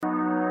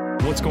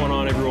What's going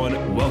on,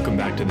 everyone? Welcome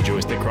back to the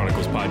Joystick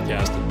Chronicles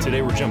podcast.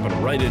 Today we're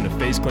jumping right into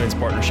FaZe Clan's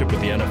partnership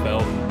with the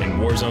NFL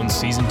and Warzone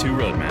Season 2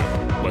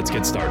 roadmap. Let's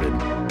get started.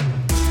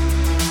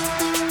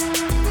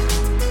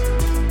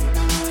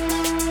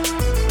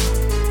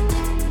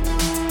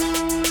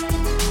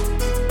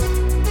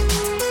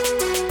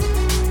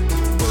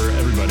 For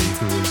everybody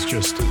who is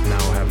just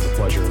now have the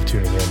pleasure of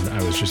tuning in,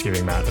 I was just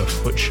giving Matt a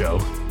foot show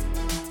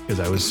because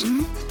I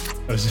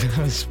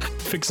was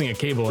fixing a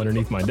cable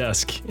underneath my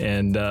desk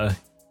and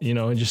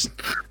just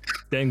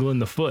dangling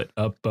the foot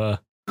up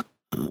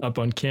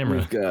on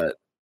camera. It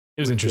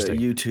was interesting.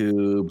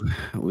 YouTube.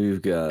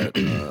 We've got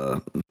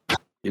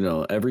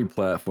every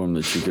platform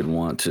that you could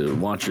want to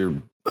watch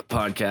your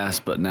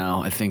podcast, but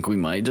now I think we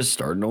might just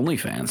start an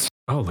OnlyFans.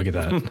 Oh, look at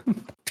that.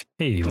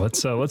 Hey, let's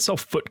sell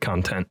foot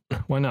content.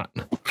 Why not?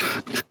 I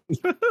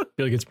feel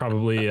like it's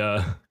probably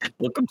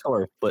welcome to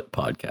our foot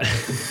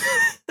podcast.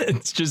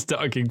 It's just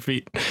talking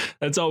feet.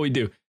 That's all we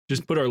do.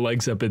 Just put our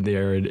legs up in the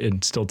air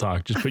and still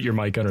talk. Just put your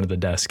mic under the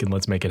desk and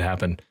let's make it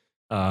happen.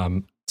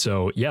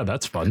 So yeah,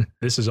 that's fun.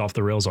 This is off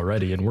the rails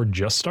already and we're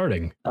just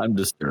starting. I'm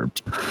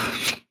disturbed.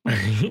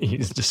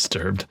 He's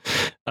disturbed.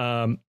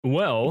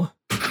 Well,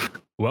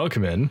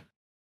 welcome in,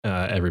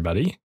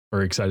 everybody.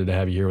 We're excited to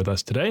have you here with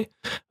us today.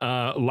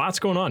 Lots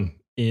going on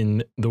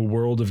in the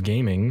world of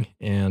gaming,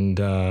 and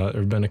there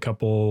have been a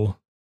couple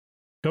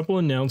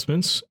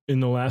announcements in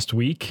the last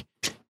week.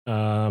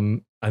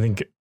 I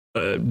think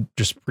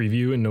just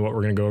preview into what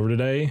we're going to go over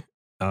today.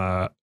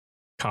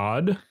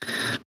 COD,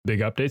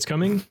 big updates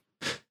coming.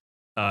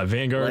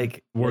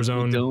 Vanguard,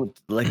 Warzone.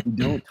 We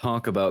don't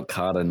talk about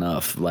COD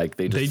enough. Like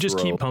they just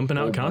keep pumping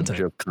out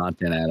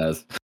content at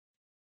us.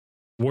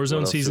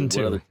 Warzone Season 2.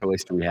 What other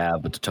choice do we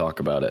have but to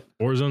talk about it?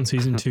 Warzone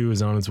Season 2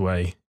 is on its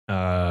way.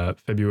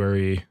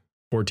 February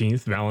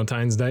 14th,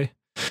 Valentine's Day.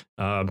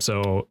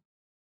 So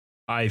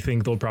I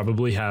think they'll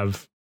probably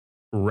have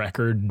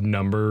record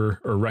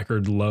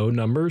low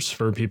numbers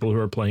for people who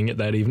are playing it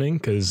that evening,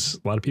 because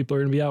a lot of people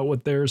are going to be out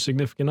with their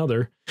significant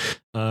other.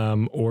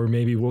 Or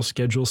maybe we'll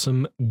schedule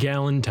some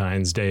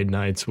Galentine's Day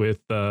nights with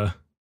our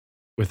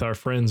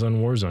friends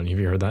on Warzone. Have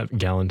you heard that?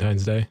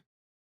 Galentine's Day?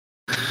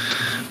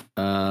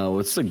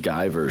 What's the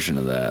guy version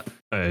of that?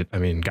 I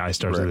mean, guy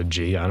starts with a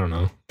G. I don't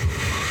know.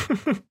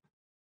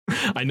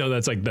 I know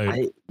that's like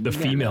the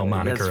female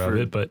moniker of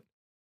it, but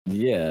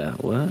yeah,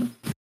 what?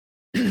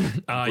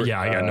 I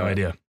got no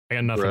idea. I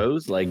got nothing.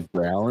 Bros like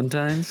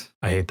Bralentines?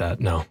 I hate that.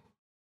 No.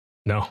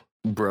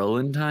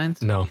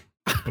 Brolentines? No.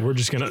 We're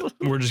just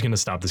gonna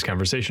stop this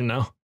conversation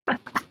now.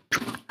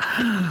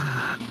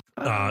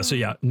 So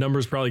yeah,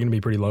 numbers probably gonna be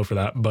pretty low for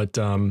that, but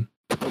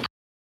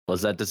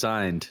was that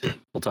designed?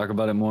 We'll talk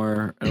about it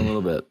more in a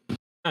little bit.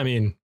 I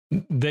mean,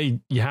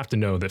 you have to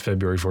know that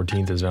February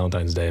 14th is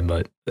Valentine's Day,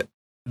 but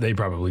they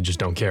probably just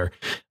don't care.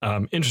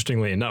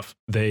 Interestingly enough,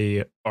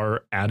 they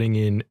are adding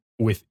in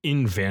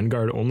within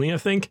Vanguard only, I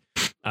think.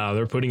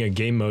 They're putting a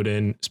game mode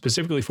in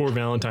specifically for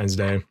Valentine's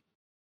Day.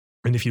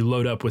 And if you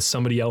load up with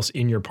somebody else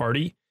in your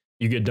party,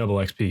 you get double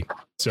XP.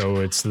 So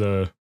it's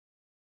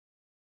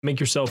make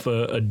yourself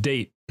a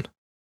date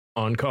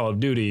on Call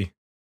of Duty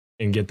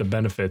and get the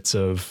benefits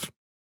of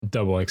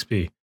double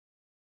XP,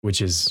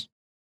 which is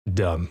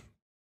dumb.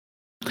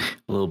 A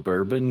little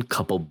bourbon,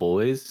 couple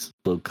boys,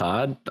 little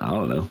COD. I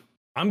don't know.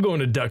 I'm going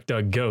to Duck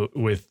Duck Goat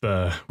with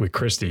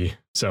Christy,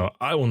 so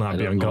I will not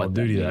be on Call of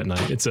Duty that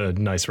night. It's a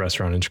nice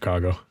restaurant in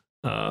Chicago.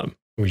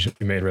 We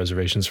made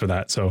reservations for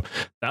that, so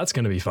that's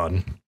going to be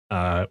fun.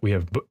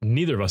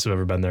 Neither of us have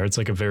ever been there. It's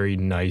like a very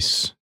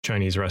nice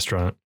Chinese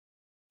restaurant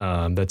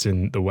that's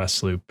in the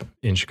West Loop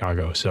in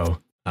Chicago, so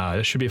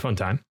it should be a fun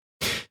time.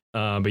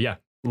 But yeah,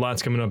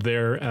 lots coming up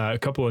there. A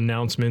couple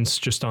announcements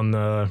just on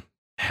the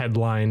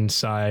headline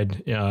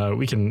side.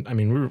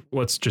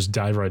 Let's just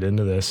dive right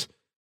into this.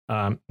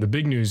 The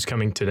big news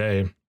coming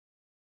today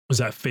was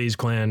that FaZe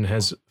Clan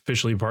has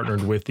officially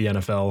partnered with the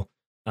NFL.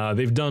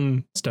 They've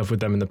done stuff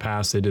with them in the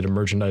past. They did a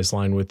merchandise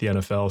line with the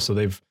NFL, so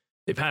they've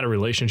had a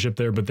relationship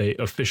there, but they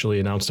officially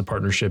announced a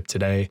partnership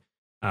today.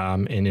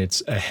 And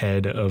it's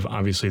ahead of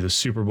obviously the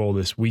Super Bowl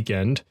this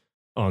weekend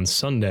on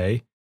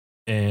Sunday.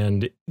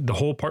 And the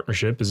whole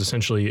partnership is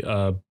essentially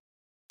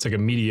it's like a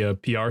media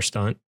PR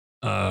stunt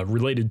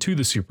related to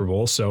the Super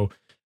Bowl. So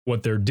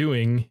what they're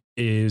doing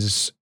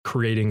is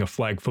creating a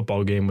flag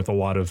football game with a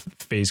lot of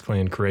FaZe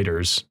Clan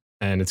creators,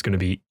 and it's going to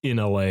be in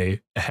LA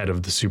ahead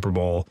of the Super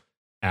Bowl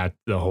at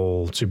the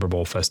whole Super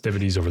Bowl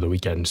festivities over the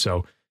weekend.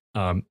 So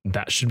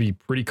that should be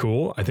pretty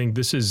cool. I think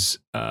this is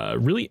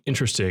really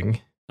interesting.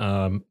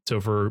 So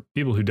for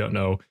people who don't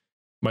know,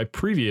 my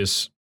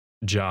previous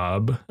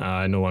job,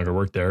 I no longer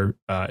work there.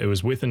 It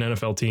was with an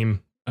NFL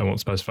team. I won't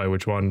specify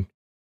which one.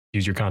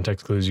 Use your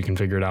context clues. You can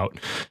figure it out.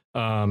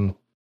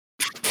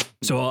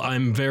 So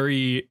I'm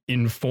very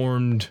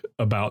informed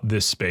about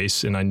this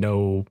space, and I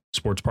know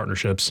sports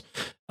partnerships.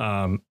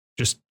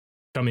 Just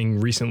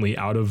coming recently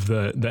out of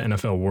the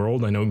NFL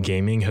world, I know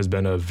gaming has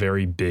been a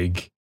very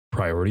big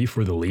priority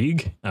for the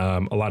league.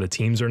 A lot of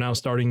teams are now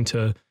starting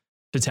to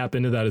tap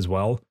into that as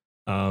well.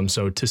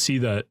 So to see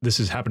that this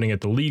is happening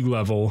at the league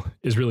level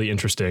is really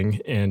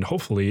interesting, and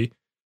hopefully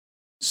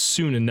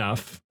soon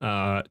enough,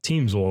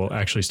 teams will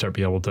actually start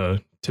be able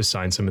to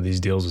sign some of these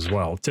deals as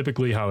well.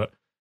 Typically, how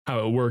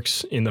it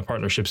works in the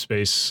partnership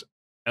space,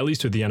 at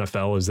least with the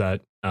NFL, is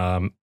that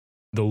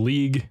the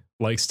league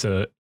likes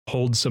to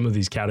hold some of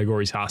these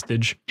categories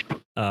hostage.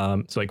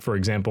 So, like for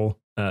example,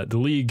 the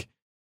league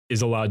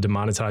is allowed to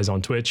monetize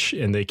on Twitch,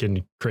 and they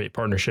can create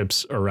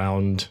partnerships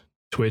around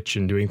Twitch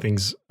and doing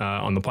things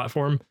on the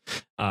platform.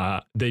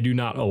 They do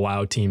not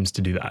allow teams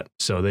to do that.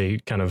 So they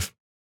kind of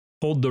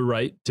hold the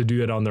right to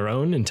do it on their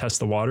own and test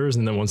the waters.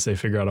 And then once they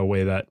figure out a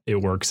way that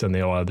it works, then they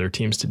allow their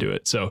teams to do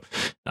it. So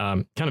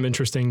kind of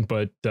interesting,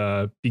 but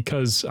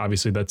because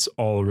obviously that's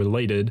all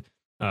related,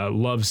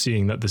 love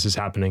seeing that this is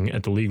happening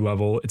at the league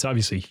level. It's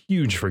obviously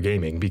huge for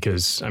gaming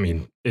because, I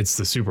mean, it's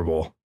the Super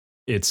Bowl.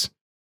 It's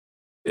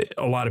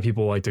a lot of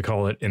people like to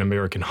call it an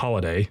American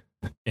holiday.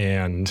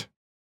 And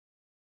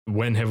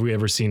when have we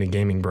ever seen a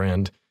gaming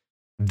brand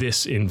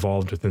this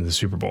involved within the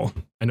Super Bowl?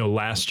 I know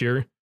last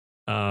year,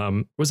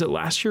 was it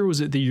last year or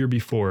was it the year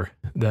before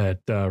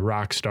that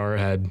Rockstar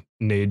had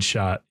Nade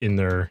shot in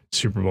their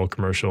Super Bowl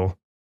commercial?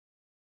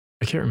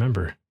 I can't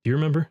remember. Do you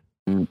remember?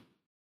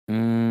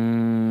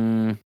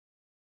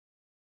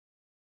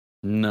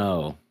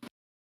 No.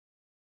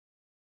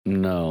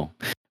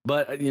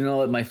 But you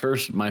know, my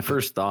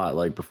first thought,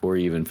 like before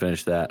you even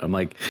finish that, I'm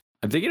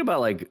thinking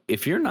about like,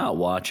 if you're not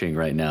watching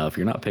right now, if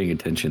you're not paying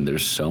attention,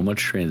 there's so much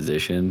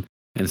transition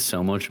and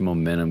so much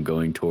momentum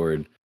going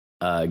toward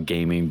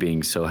gaming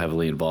being so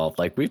heavily involved.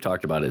 Like we've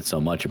talked about it so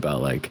much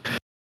about like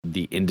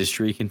the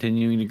industry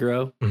continuing to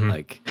grow. Mm-hmm.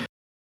 Like,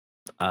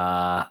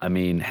 I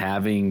mean,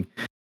 having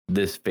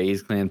this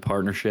FaZe Clan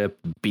partnership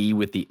be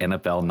with the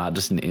NFL, not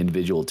just an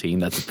individual team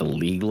that's at the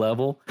league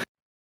level.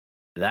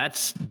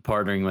 That's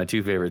partnering. My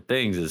two favorite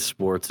things is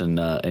sports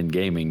and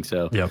gaming.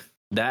 So yep.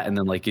 That, and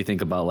then like you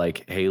think about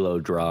like Halo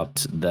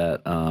dropped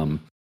that,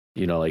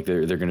 you know, like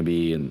they're going to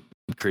be in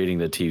creating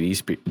the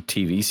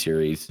TV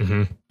series,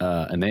 mm-hmm.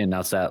 And they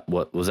announced that.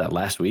 What was that,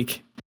 last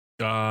week?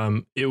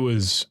 It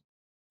was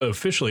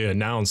officially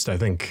announced, I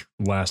think,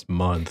 last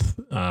month.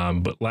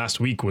 But last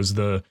week was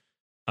the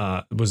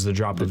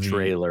drop of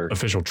trailer, the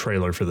official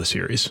trailer for the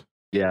series.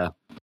 Yeah.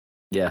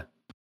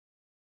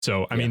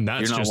 So I mean,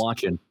 that's you're not just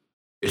watching.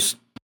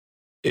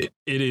 It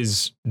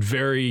is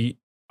very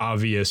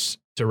obvious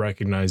to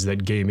recognize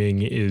that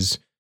gaming is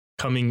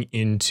coming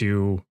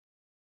into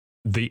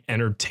the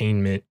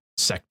entertainment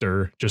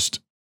sector, just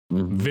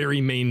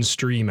very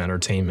mainstream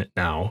entertainment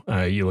now.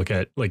 You look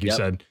at, like you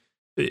said,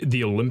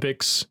 the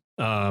Olympics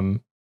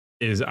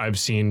is, I've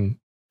seen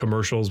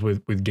commercials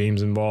with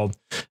games involved.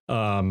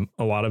 A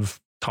lot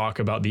of talk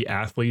about the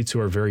athletes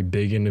who are very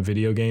big into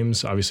video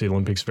games. Obviously,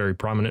 Olympics very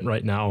prominent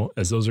right now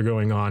as those are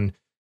going on.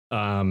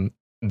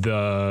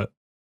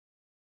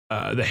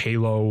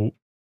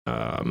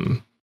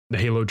 The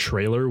Halo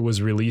trailer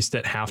was released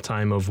at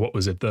halftime of, what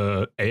was it,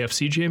 the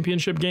AFC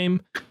Championship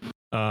game?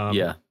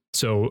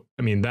 So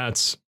I mean,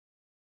 that's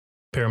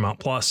Paramount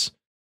Plus.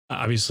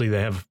 Obviously, they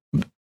have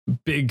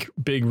big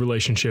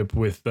relationship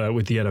with the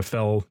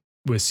NFL,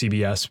 with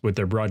CBS, with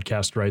their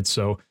broadcast rights.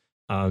 So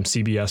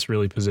CBS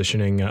really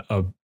positioning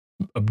a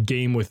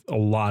game with a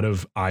lot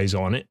of eyes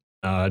on it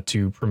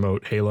to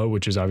promote Halo,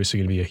 which is obviously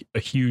going to be a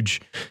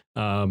huge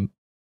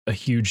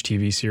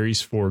TV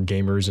series for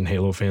gamers and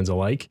Halo fans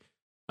alike.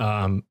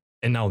 And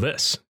now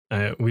this,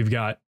 we've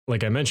got,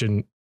 like I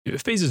mentioned,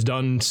 FaZe has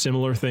done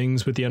similar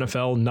things with the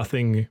NFL,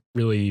 nothing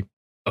really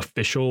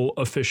official.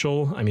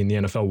 I mean, the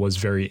NFL was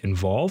very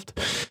involved.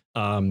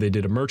 They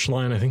did a merch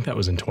line. I think that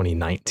was in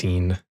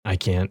 2019. I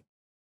can't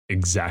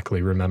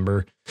exactly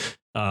remember.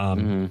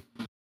 But,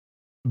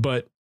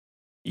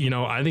 you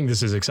know, I think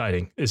this is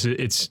exciting.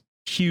 It's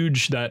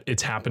huge that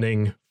it's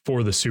happening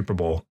for the Super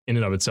Bowl in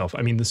and of itself.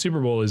 I mean, the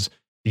Super Bowl is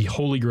the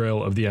holy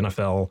grail of the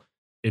NFL.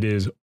 It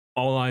is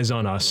all eyes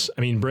on us.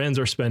 I mean, brands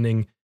are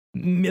spending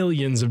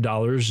millions of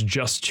dollars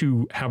just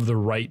to have the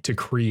right to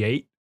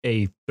create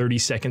a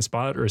 30-second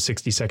spot or a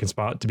 60-second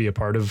spot to be a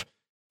part of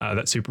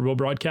that Super Bowl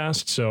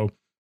broadcast. So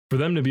for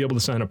them to be able to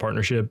sign a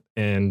partnership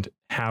and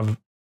have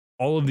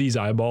all of these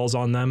eyeballs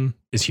on them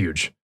is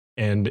huge.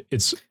 And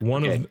it's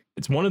one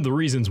of the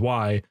reasons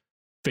why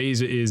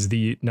FaZe is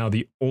now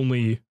the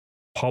only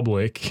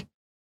public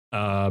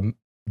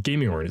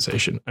gaming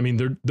organization. I mean,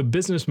 the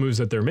business moves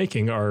that they're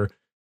making are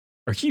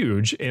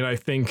huge, and I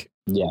think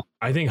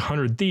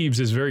 100 Thieves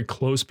is very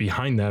close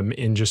behind them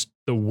in just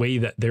the way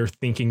that they're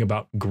thinking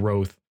about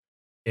growth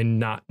and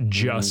not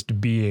just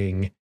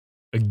being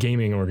a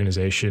gaming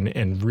organization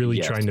and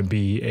really trying to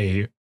be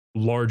a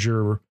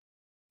larger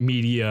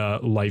media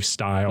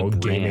lifestyle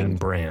gaming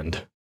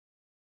brand.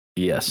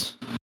 Yes.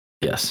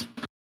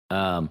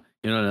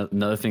 You know,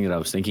 another thing that I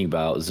was thinking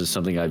about is just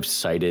something I've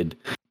cited,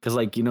 because,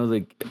 like, you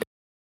know,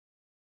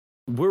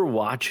 we're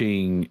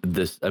watching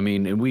this. I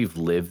mean, and we've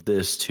lived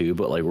this too,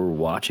 but like, we're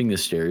watching the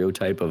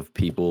stereotype of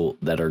people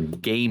that are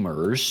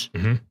gamers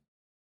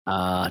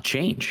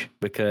change,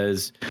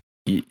 because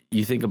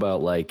you think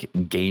about like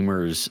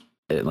gamers,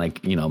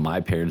 like, you know,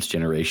 my parents'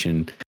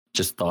 generation,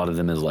 just thought of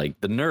them as like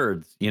the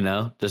nerds,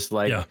 just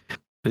like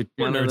the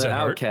kind of the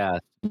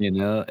outcast,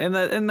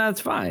 and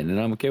that's fine, and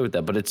I'm okay with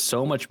that. But it's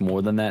so much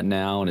more than that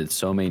now, and it's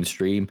so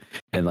mainstream,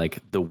 and like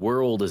the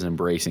world is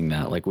embracing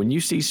that. Like when you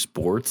see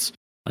sports,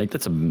 like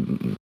that's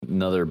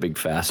another big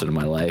facet of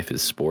my life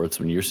is sports.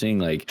 When you're seeing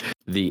like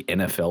the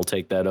NFL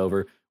take that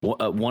over,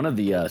 one of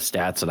the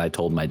stats that I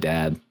told my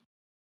dad,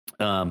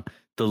 I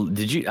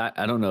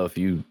don't know if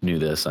you knew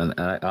this, and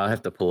I'll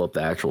have to pull up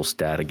the actual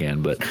stat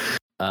again, but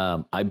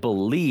I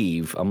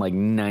believe I'm like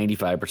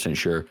 95%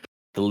 sure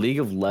the League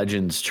of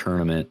Legends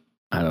tournament,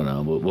 I don't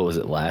know, what was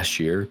it last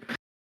year,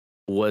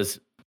 was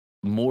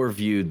more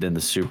viewed than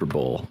the Super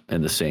Bowl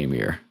in the same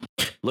year.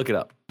 Look it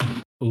up.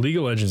 League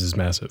of Legends is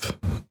massive.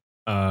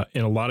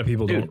 And a lot of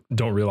people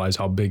don't realize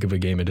how big of a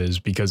game it is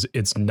because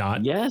it's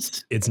not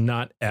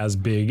as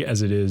big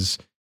as it is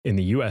in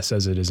the US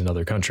as it is in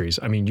other countries.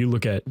 I mean, you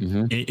look at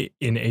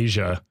in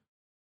Asia,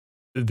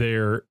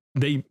 in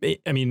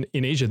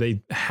Asia,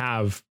 they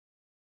have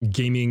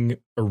gaming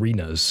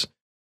arenas.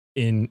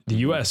 In the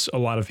US, a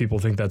lot of people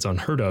think that's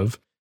unheard of.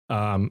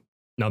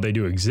 Now they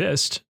do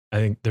exist. I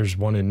think there's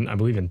one I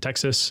believe in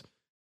Texas.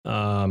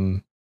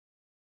 And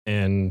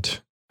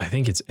I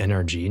think it's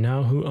NRG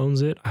now who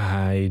owns it.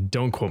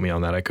 Don't quote me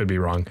on that. I could be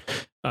wrong.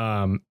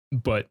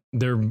 But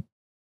they're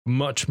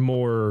much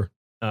more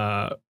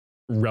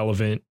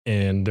relevant,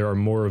 and there are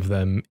more of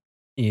them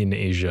in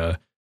Asia.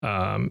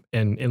 And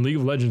League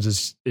of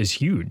Legends is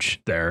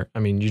huge there. I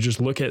mean, you just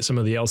look at some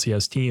of the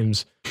LCS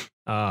teams.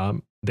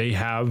 They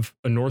have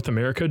a North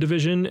America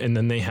division, and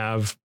then they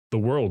have the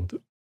world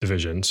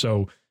division.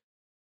 So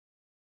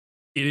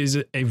it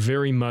is a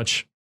very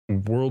much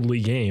worldly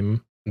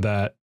game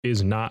that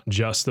is not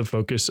just the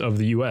focus of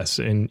the US.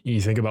 And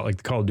you think about like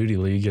the Call of Duty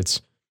League,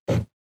 it's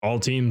all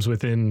teams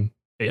within,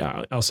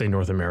 I'll say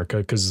North America,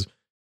 because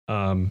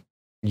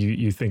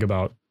you think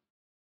about,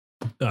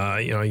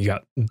 you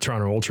got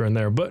Toronto Ultra in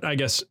there, but I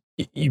guess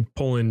you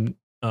pull in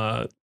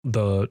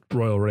the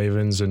Royal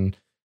Ravens and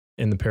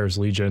the Paris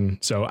Legion.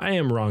 So I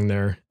am wrong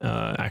there,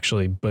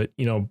 actually. But,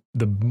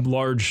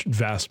 the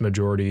vast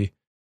majority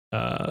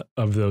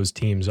of those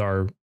teams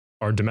are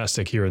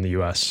domestic here in the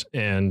US.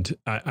 And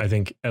I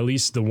think at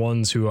least the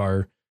ones who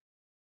are,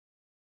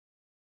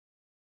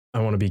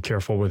 I want to be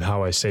careful with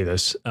how I say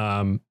this,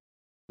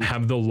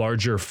 have the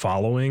larger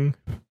following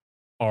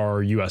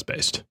are US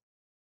based.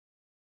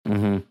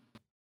 Mm-hmm.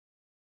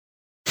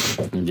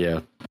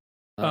 Yeah.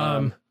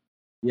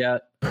 Yeah.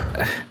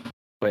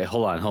 Wait,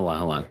 hold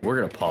on. We're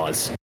going to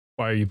pause.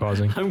 Why are you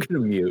pausing? I'm going to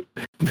mute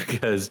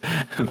because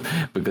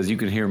you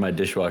can hear my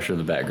dishwasher in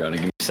the background.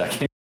 Give me a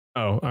second.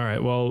 Oh, all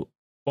right. Well,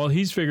 while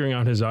he's figuring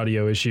out his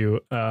audio issue,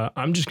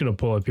 I'm just going to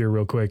pull up here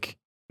real quick.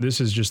 This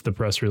is just the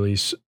press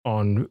release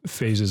on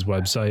FaZe's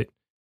website.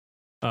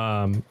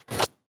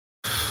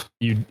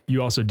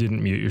 You also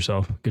didn't mute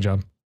yourself. Good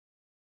job.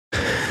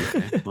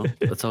 Okay, well,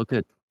 that's all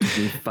good. Give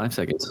me 5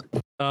 seconds.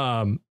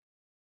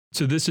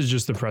 So this is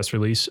just the press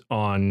release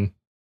on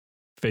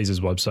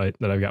FaZe's website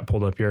that I've got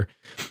pulled up here.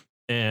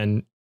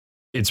 And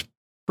it's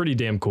pretty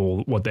damn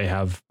cool what they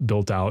have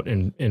built out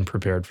and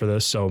prepared for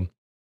this. So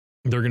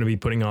they're going to be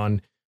putting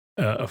on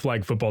a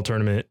flag football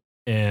tournament,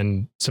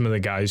 and some of the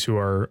guys who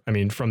are,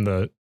 from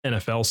the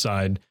NFL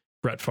side,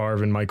 Brett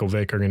Favre and Michael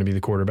Vick are going to be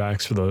the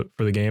quarterbacks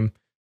for the game.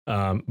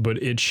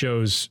 But it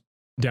shows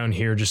down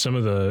here just some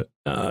of the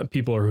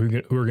people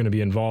who are going to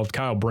be involved.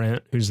 Kyle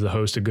Brandt, who's the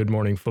host of Good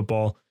Morning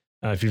Football,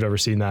 if you've ever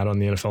seen that on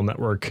the NFL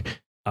Network,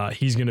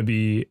 he's going to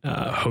be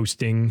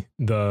hosting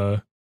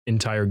the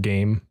entire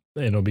game.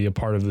 It'll be a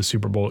part of the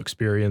Super Bowl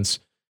experience.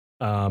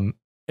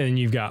 And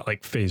you've got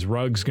like FaZe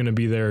Ruggs going to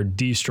be there,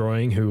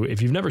 destroying, who,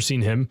 if you've never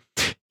seen him,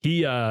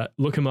 he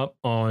look him up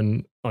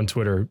on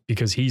Twitter,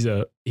 because he's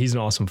an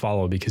awesome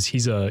follow, because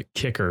he's a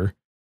kicker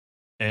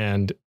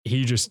and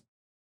he just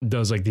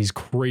does like these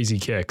crazy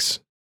kicks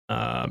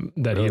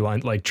that he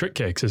lined, like trick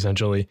kicks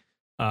essentially.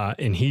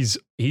 And he's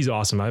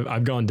awesome.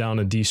 I've gone down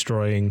a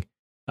destroying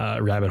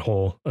rabbit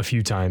hole a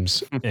few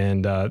times,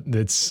 and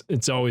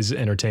it's always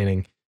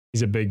entertaining.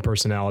 He's a big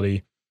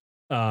personality.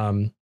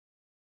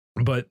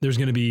 But there's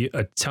going to be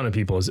a ton of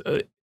people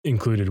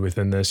included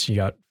within this. You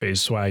got FaZe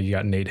Swag, you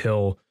got Nate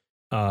Hill,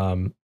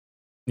 you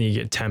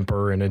get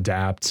Temper and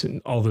Adapt,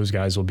 and all those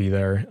guys will be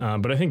there.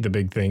 But I think the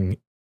big thing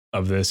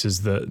of this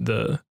is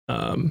the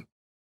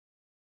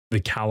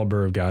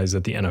caliber of guys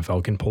that the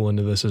NFL can pull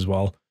into this as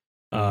well.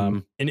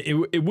 And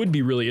it would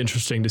be really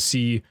interesting to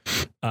see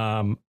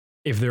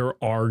if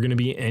there are going to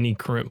be any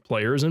current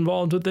players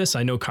involved with this.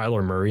 I know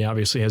Kyler Murray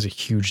obviously has a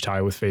huge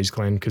tie with FaZe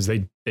Clan, because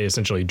they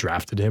essentially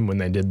drafted him when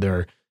they did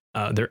their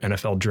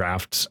NFL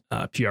draft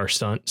PR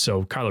stunt.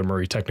 So Kyler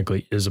Murray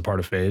technically is a part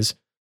of FaZe,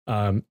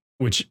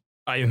 which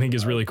I think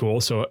is really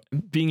cool. So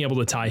being able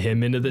to tie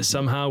him into this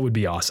somehow would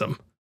be awesome.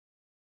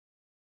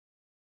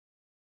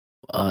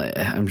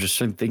 I'm just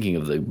thinking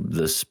of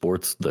the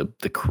sports, the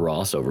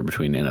crossover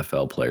between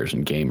NFL players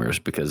and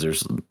gamers, because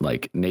there's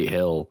like Nate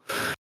Hill.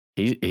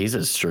 He's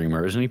a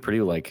streamer, isn't he?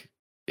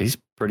 He's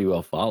pretty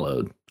well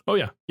followed. Oh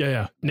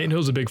yeah. Nate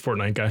Hill's a big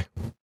Fortnite guy.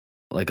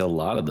 like a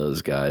lot of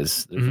those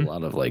guys, there's a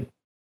lot of like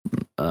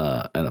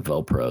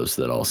NFL pros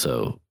that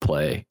also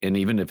play, and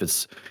even if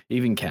it's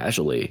even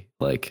casually,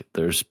 like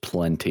there's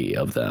plenty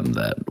of them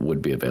that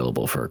would be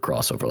available for a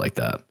crossover like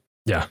that.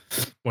 Yeah,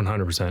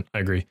 100%. I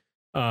agree.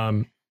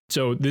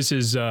 So this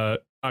is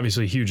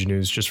obviously huge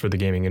news just for the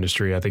gaming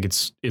industry. I think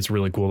it's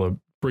really cool to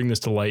bring this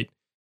to light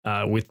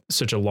with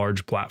such a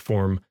large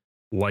platform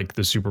like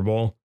the Super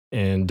Bowl,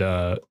 and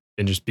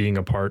just being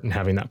a part and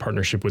having that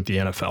partnership with the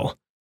NFL.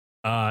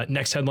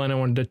 Next headline I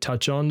wanted to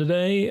touch on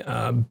today.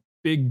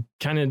 Big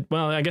kind of,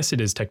 well, I guess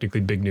it is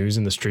technically big news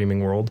in the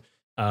streaming world.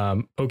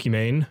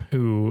 Pokimane,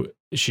 who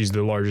she's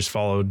the largest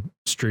followed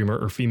streamer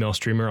or female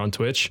streamer on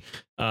Twitch.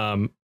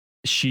 Her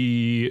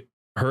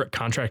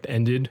contract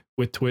ended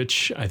with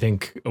Twitch, I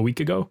think a week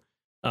ago.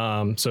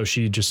 So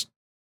she just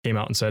came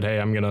out and said, hey,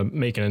 I'm going to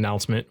make an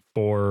announcement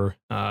for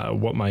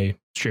what my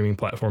streaming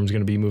platform is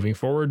going to be moving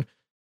forward.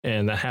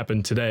 And that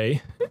happened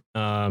today.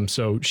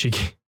 So she,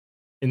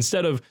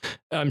 instead of,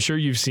 I'm sure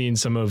you've seen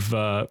some of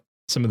the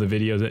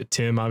videos that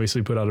Tim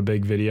obviously put out a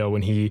big video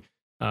when he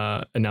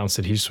announced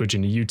that he's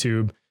switching to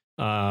YouTube.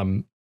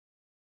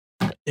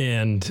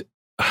 And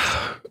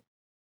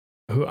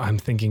who I'm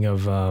thinking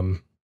of,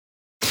 I'm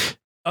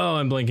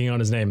blanking on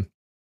his name.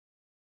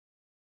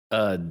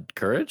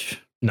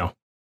 Courage? No.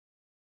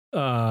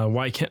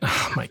 Why can't,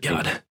 oh my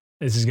God,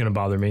 this is going to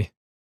bother me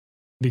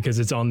because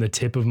it's on the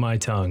tip of my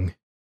tongue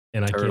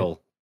and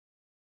Turtle.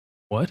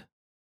 I can't. What?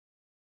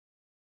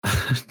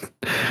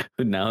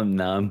 now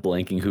I'm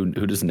blanking. Who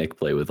does Nick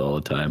play with all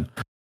the time?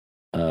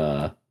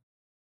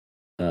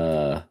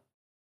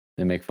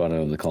 They make fun of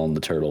him. They call him the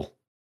turtle.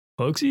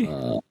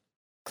 Cloaksy?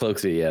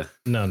 Cloaksy, yeah.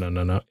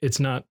 No. It's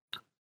not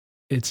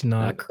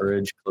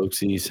Courage,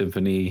 Cloaksy,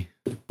 Symphony.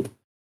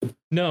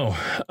 No.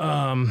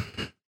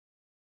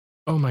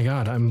 Oh my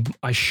God,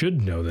 I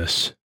should know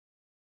this.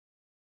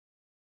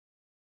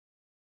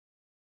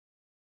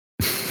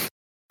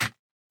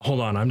 Hold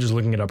on, I'm just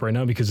looking it up right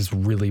now because it's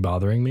really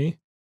bothering me.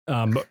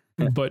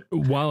 But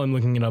while I'm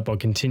looking it up, I'll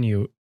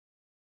continue.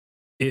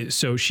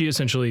 So she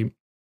essentially,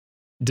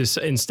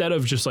 instead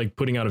of just like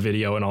putting out a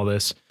video and all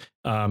this,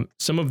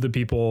 some of the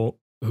people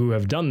who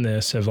have done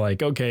this have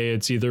like, okay,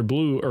 it's either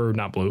blue or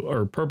not blue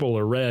or purple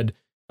or red.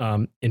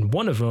 And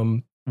one of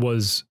them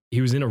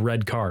he was in a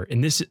red car,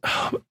 and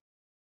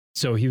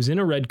so he was in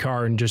a red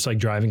car and just like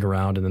driving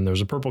around, and then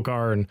there's a purple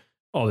car and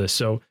all this.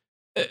 So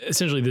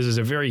essentially, this is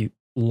a very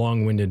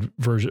long-winded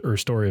version or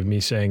story of me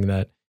saying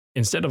that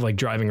instead of like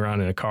driving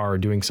around in a car or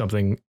doing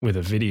something with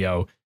a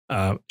video,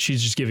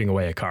 she's just giving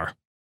away a car.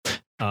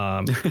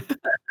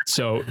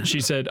 So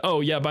she said,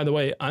 oh yeah, by the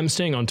way, I'm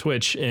staying on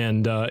Twitch,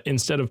 and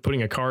instead of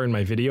putting a car in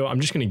my video,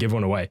 I'm just going to give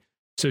one away.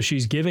 So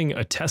she's giving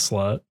a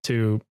Tesla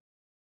to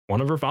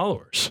one of her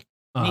followers,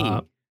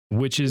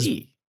 which is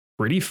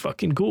pretty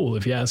fucking cool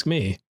if you ask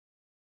me.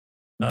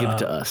 Give it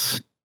to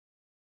us.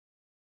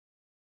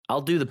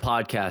 I'll do the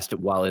podcast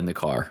while in the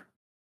car.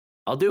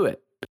 I'll do it.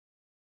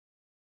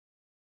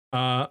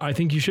 I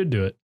think you should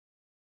do it.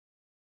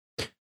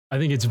 I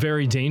think it's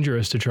very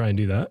dangerous to try and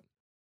do that.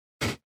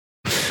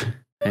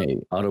 Hey,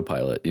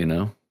 autopilot, you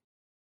know?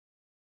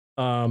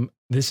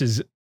 This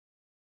is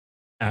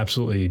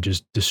absolutely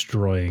just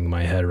destroying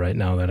my head right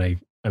now that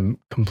I'm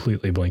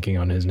completely blanking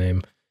on his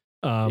name.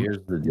 Here's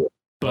the deal.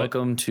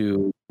 Welcome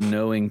to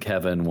Knowing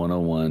Kevin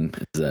 101,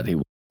 is that he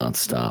will not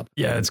stop.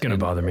 Yeah, it's going to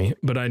bother me,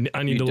 but I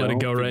need to let it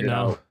go right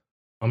now.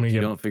 If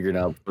you don't figure it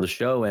out before the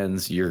show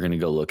ends, you're going to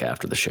go look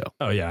after the show.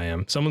 Oh yeah, I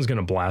am. Someone's going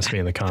to blast me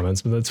in the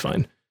comments, but that's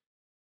fine.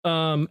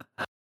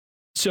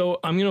 So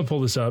I'm going to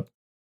pull this up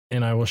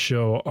and I will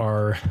show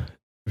our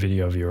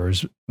video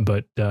viewers,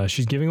 but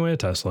she's giving away a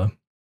Tesla.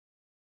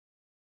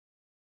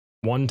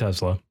 One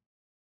Tesla.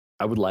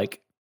 I would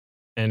like.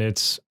 And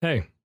it's,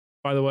 hey,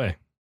 by the way,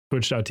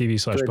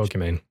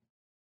 twitch.tv/Pokimane.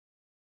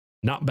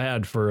 Not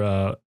bad for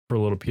a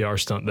little PR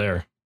stunt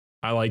there.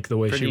 I like the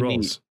way Pretty she rolls.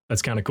 neat.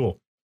 That's kind of cool.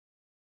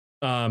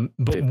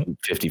 But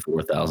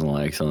 54,000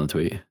 likes on the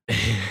tweet.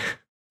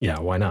 Yeah,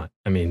 why not?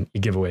 I mean,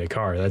 you give away a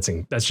car.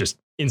 That's just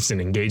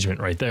instant engagement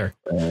right there.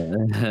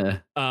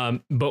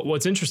 But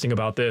what's interesting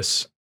about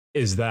this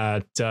is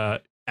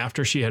that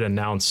after she had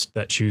announced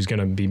that she was going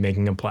to be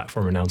making a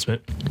platform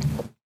announcement,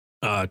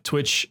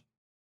 Twitch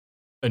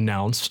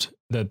announced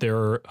that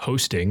they're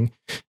hosting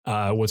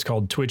what's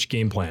called Twitch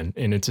Game Plan,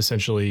 and it's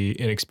essentially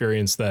an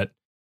experience that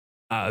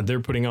they're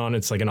putting on.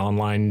 It's like an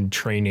online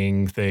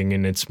training thing,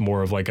 and it's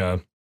more of like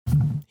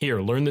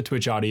here, learn the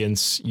Twitch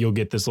audience. You'll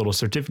get this little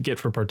certificate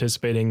for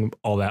participating,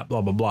 all that,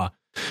 blah, blah, blah.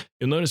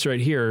 You'll notice right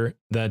here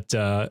that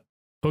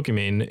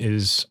Pokimane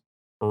is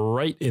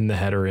right in the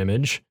header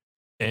image,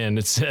 and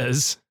it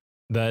says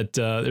that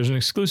there's an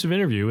exclusive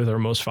interview with our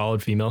most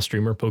followed female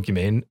streamer,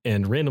 Pokimane,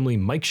 and randomly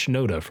Mike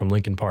Shinoda from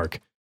Linkin Park.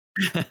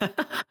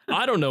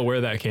 I don't know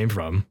where that came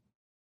from.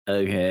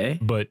 Okay.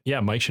 But yeah,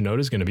 Mike Shinoda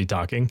is going to be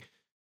talking.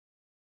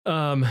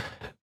 And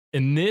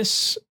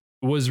this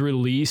was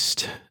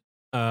released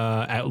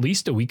at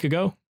least a week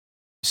ago.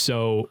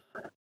 So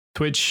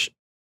Twitch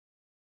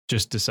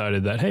just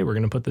decided that, hey, we're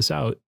going to put this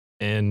out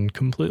and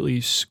completely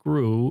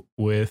screw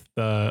with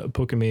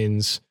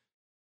Pokemon's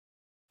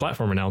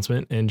platform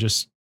announcement and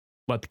just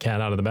let the cat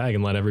out of the bag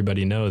and let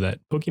everybody know that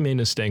Pokemon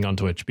is staying on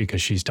Twitch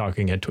because she's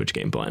talking at Twitch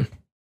Game Plan.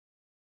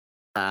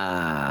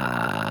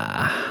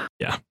 Yeah.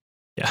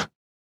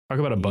 Talk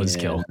about a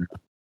buzzkill. Yeah.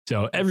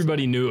 So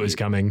everybody knew it was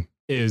coming.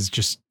 Is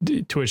just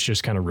Twitch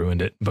just kind of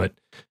ruined it. But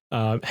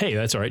hey,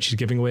 that's all right. She's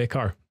giving away a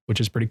car, which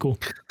is pretty cool.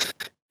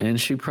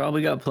 And she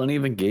probably got plenty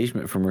of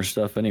engagement from her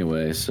stuff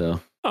anyway. So.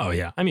 Oh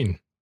yeah, I mean,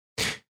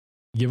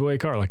 give away a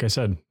car, like I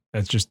said,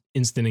 that's just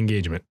instant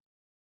engagement.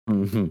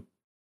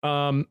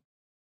 Mm-hmm.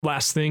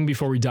 Last thing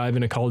before we dive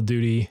into Call of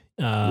Duty,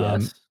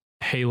 yes.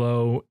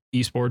 Halo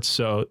esports.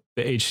 So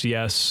the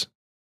HCS,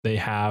 they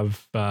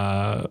have,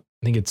 I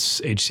think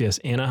it's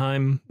HCS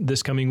Anaheim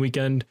this coming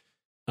weekend.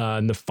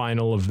 And the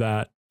final of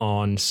that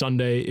on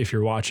Sunday. If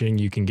you're watching,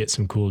 you can get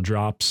some cool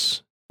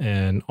drops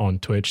and on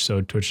Twitch.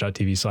 So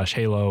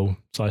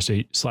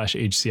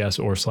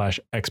twitch.tv/Halo/HCS or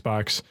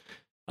 /Xbox.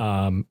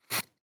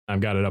 I've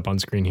got it up on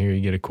screen here.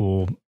 You get a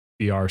cool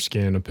BR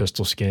skin, a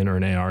pistol skin, or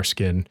an AR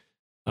skin.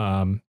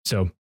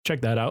 So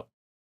check that out.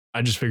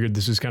 I just figured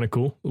this is kind of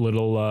cool.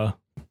 Little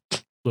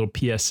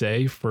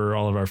PSA for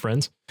all of our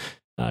friends.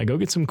 Go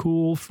get some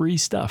cool free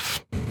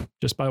stuff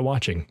just by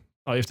watching.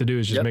 All you have to do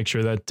is just make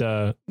sure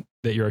that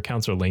that your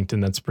accounts are linked,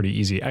 and that's pretty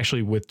easy.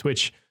 Actually, with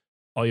Twitch,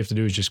 all you have to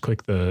do is just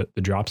click the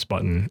drops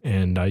button,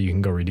 and you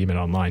can go redeem it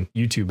online.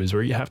 YouTube is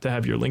where you have to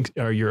have your link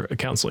or your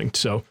accounts linked.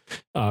 So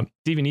it's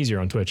even easier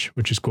on Twitch,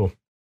 which is cool.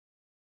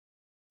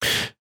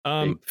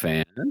 Big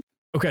fan.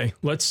 Okay,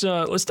 let's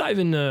dive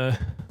into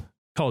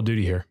Call of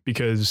Duty here,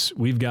 because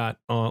we've got,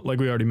 like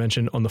we already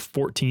mentioned, on the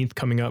 14th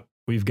coming up,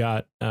 we've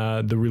got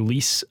the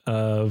release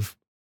of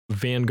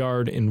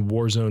Vanguard and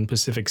Warzone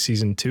Pacific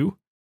Season 2.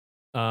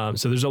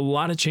 So there's a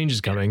lot of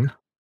changes coming,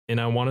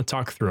 and I want to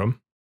talk through them.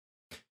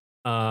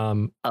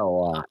 A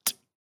lot.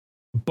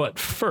 But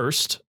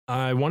first,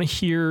 I want to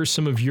hear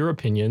some of your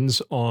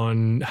opinions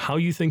on how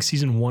you think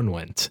Season 1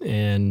 went,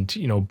 and,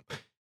 you know,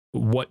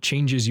 what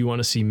changes you want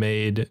to see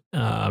made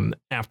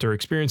after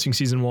experiencing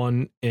Season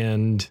 1,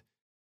 and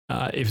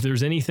if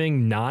there's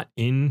anything not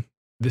in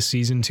the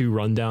Season 2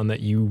 rundown that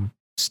you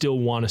still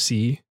want to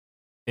see,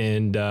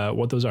 and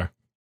what those are.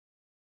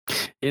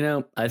 You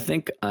know, I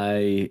think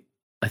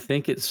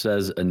it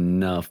says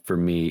enough for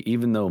me,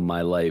 even though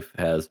my life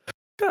has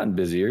gotten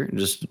busier,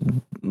 just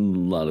a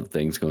lot of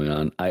things going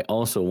on. I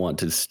also want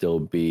to still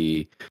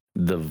be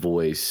the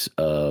voice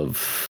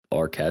of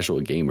our casual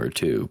gamer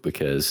too,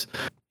 because,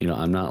 you know,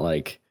 I'm not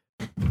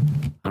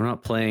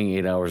playing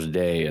 8 hours a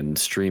day and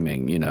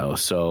streaming, you know,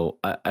 so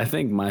I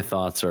think my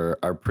thoughts are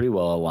pretty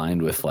well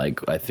aligned with,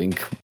 like, I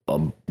think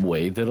a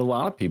way that a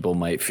lot of people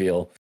might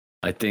feel.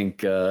 I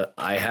think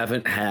I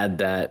haven't had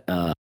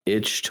that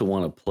itch to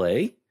want to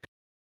play.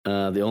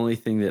 The only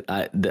thing that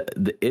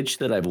the itch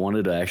that I've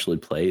wanted to actually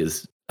play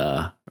is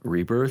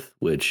Rebirth,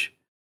 which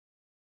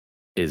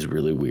is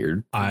really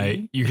weird.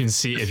 You can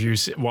see, if you're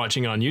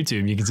watching on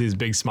YouTube, you can see this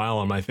big smile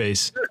on my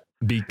face,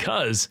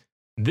 because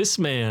this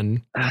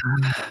man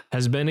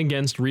has been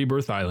against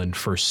Rebirth Island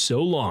for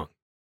so long.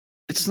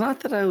 It's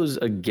not that I was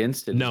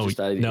against it. No,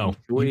 I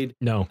enjoyed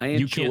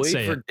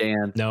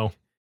Verdansk. No.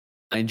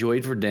 I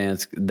enjoyed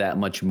Verdansk that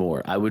much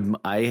more.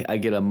 I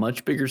get a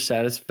much bigger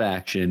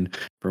satisfaction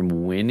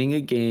from winning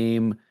a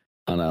game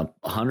on a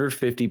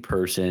 150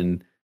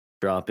 person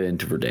drop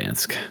into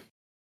Verdansk.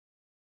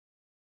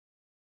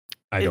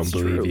 I don't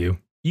believe you.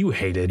 You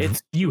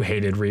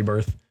hated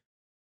Rebirth,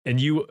 and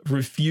you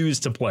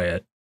refused to play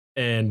it,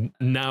 and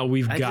now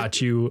we've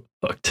got you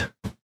hooked.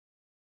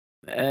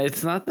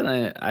 It's not that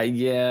I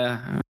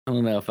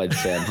don't know if I'd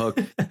say I'm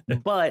hooked,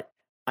 but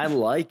I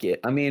like it.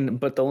 I mean,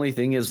 but the only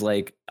thing is,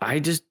 like, I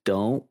just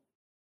don't.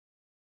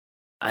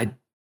 I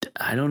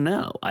don't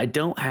know. I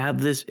don't have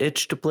this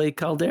itch to play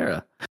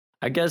Caldera.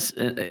 I guess,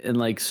 and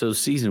like, so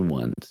Season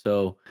 1.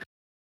 So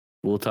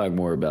we'll talk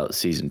more about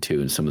Season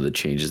 2 and some of the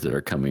changes that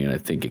are coming, and I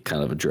think it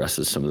kind of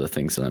addresses some of the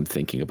things that I'm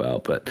thinking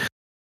about. But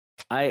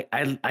I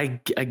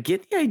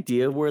get the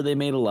idea where they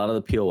made a lot of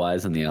the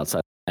POIs on the outside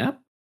of the map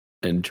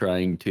and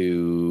trying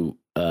to.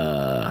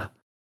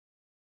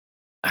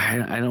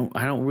 I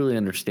don't really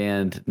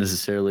understand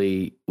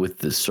necessarily with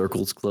the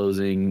circles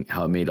closing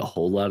how it made a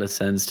whole lot of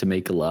sense to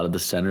make a lot of the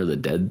center the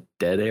dead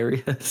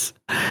areas.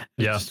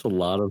 Yeah, just a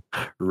lot of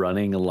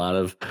running, a lot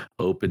of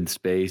open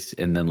space,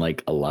 and then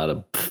like a lot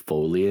of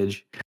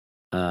foliage.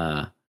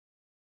 But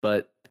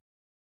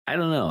I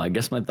don't know. I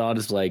guess my thought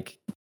is, like,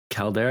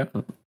 Caldera,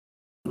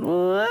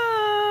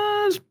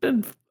 it's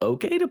been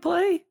okay to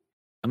play.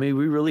 I mean,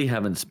 we really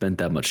haven't spent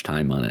that much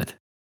time on it,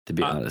 to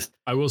be honest.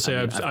 I will say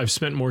I've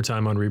spent more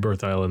time on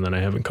Rebirth Island than I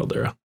have in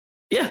Caldera.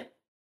 Yeah.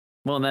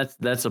 Well,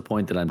 that's the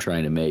point that I'm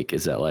trying to make,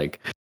 is that, like,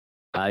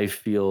 I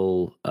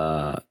feel,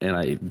 and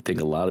I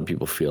think a lot of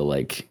people feel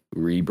like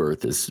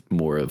Rebirth is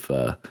more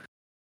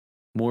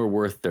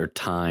worth their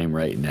time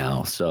right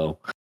now. So,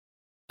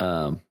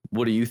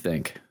 what do you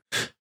think?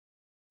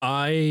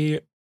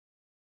 I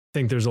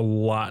think there's a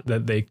lot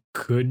that they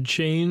could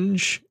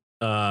change.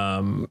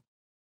 And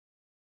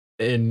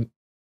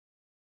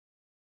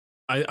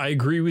I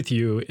agree with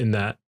you in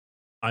that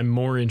I'm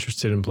more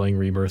interested in playing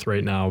Rebirth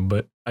right now,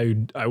 but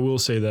I will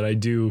say that I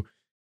do,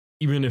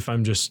 even if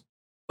I'm just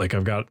like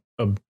I've got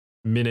a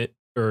minute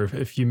or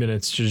a few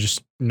minutes to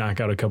just knock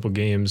out a couple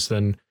games,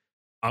 then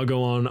I'll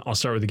go on. I'll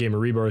start with the game of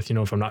Rebirth. You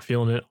know, if I'm not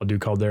feeling it, I'll do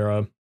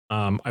Caldera.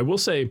 I will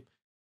say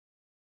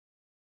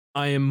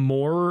I am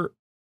more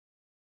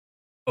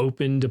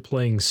open to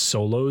playing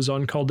solos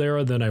on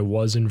Caldera than I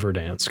was in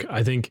Verdansk.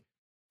 I think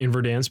in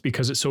Verdansk,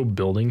 because it's so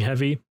building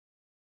heavy,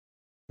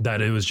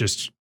 that it was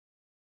just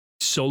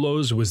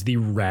solos was the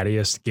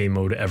rattiest game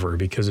mode ever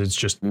because it's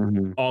just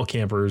all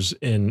campers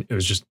and it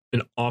was just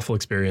an awful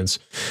experience.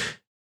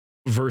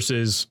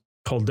 Versus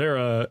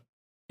Caldera,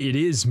 it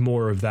is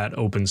more of that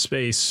open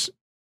space,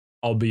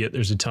 albeit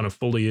there's a ton of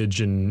foliage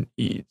and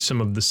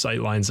some of the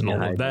sight lines and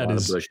all of that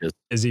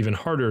is even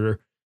harder.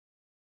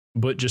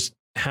 But just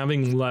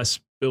having less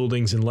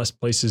buildings and less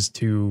places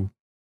to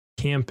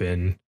camp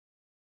in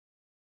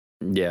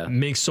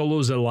makes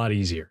solos a lot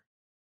easier.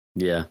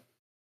 Yeah.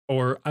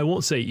 Or I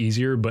won't say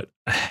easier, but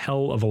a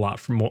hell of a lot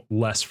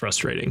less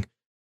frustrating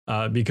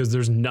because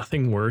there's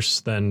nothing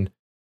worse than,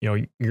 you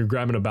know, you're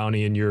grabbing a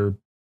bounty and you're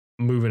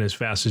moving as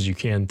fast as you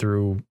can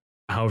through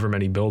however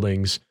many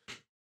buildings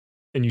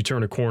and you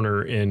turn a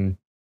corner and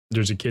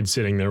there's a kid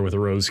sitting there with a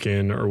rose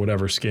skin or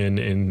whatever skin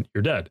and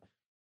you're dead.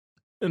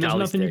 And there's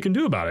nothing you can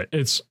do about it.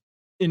 It's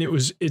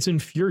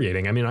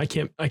infuriating. I mean, I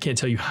can't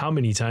tell you how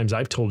many times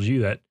I've told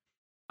you that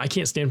I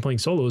can't stand playing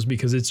solos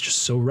because it's just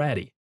so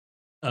ratty.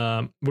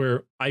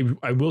 Where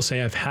I will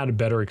say I've had a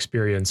better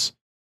experience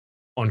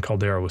on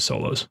Caldera with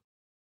solos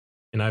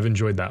and I've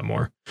enjoyed that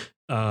more.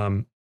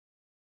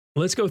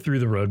 Let's go through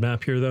the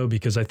roadmap here though,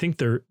 because I think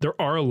there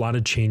are a lot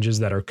of changes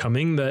that are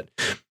coming that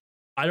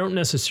I don't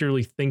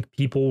necessarily think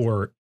people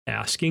were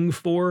asking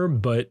for,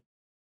 but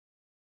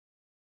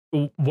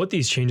what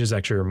these changes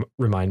actually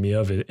remind me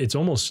of, it's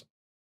almost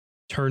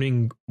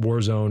turning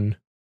Warzone,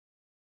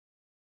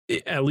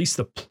 at least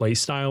the play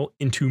style,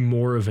 into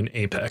more of an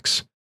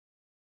Apex,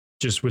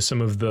 just with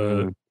some of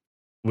the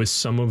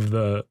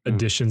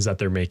additions that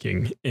they're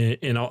making.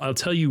 And I'll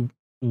tell you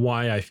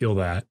why I feel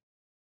that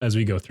as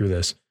we go through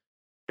this.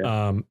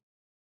 Yeah.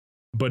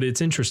 But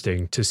it's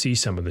interesting to see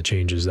some of the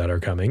changes that are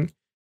coming.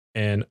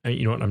 And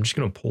you know what? I'm just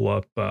going to pull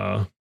up.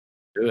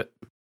 Do it.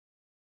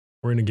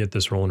 We're going to get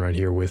this rolling right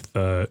here with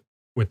the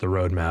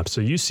roadmap.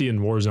 So you see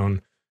in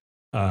Warzone,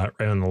 right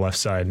on the left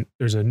side,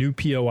 there's a new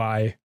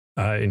POI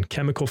in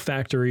Chemical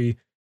Factory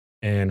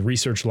and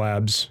Research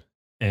Labs.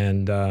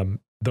 And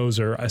those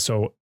are,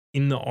 so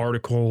in the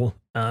article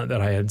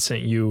that I had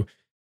sent you,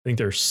 I think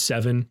there's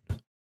 7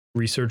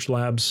 research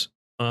labs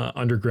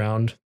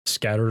underground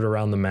scattered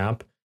around the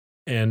map.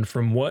 And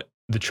from what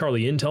the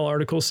Charlie Intel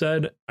article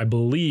said, I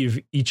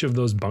believe each of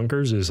those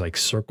bunkers is like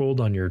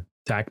circled on your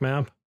TAC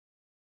map.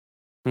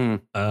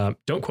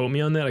 Don't quote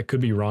me on that. I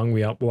could be wrong.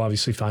 We'll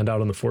obviously find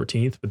out on the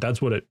 14th, but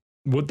that's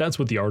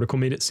what the article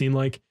made it seem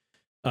like.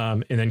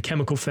 And then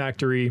Chemical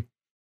Factory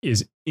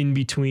is in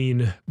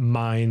between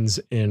mines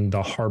and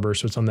the harbor.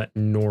 So it's on that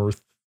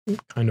north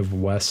kind of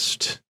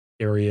west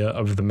area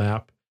of the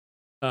map.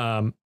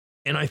 And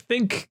I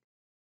think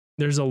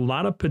there's a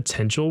lot of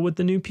potential with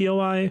the new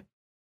POI,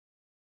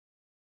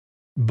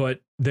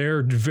 but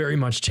they're very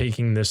much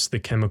taking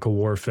the chemical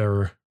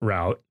warfare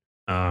route,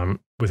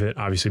 with it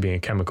obviously being a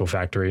chemical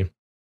factory.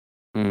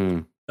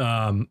 But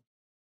I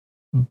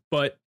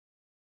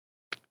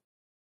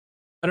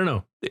don't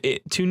know.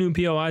 2 new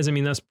POIs, I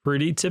mean, that's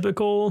pretty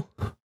typical.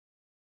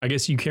 I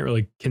guess you can't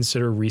really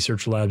consider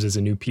Research Labs as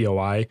a new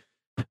POI,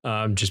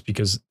 just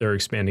because they're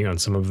expanding on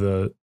some of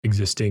the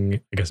existing,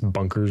 I guess,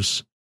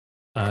 bunkers,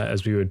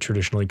 as we would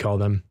traditionally call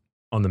them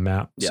on the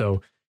map. Yep.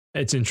 So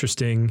it's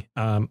interesting.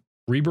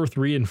 Rebirth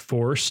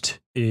Reinforced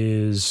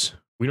is,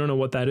 we don't know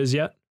what that is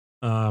yet,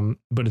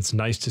 but it's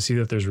nice to see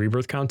that there's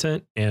Rebirth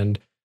content. And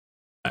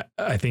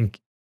I think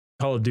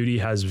Call of Duty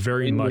has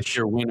very much with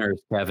your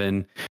winners,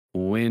 Kevin.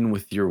 Win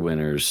with your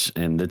winners,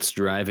 and that's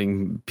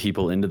driving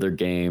people into their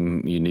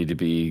game. You need to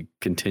be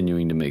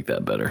continuing to make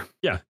that better.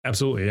 Yeah,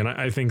 absolutely. And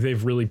I think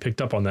they've really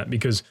picked up on that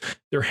because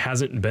there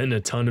hasn't been a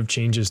ton of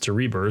changes to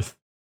Rebirth.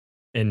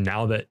 And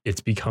now that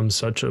it's become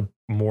such a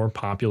more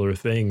popular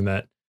thing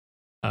that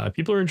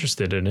people are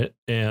interested in it.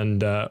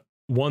 And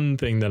one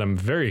thing that I'm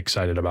very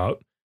excited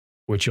about,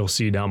 which you'll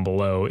see down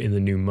below in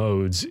the new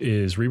modes,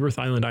 is Rebirth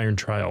Island Iron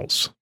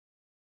Trials.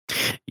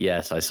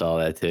 Yes, I saw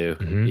that too.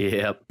 Mm-hmm.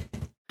 Yep.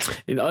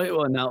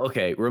 Well, now,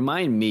 okay,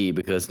 remind me,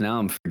 because now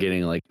I'm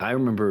forgetting. Like, I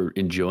remember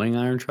enjoying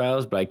Iron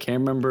Trials, but I can't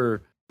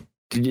remember.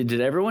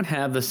 Did everyone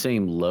have the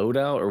same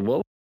loadout, or what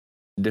was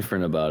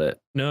different about it?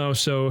 No,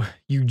 so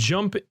you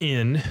jump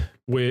in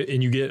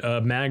and you get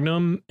a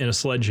Magnum and a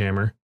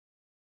sledgehammer,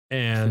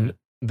 and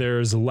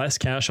there's less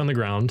cash on the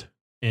ground,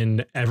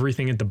 and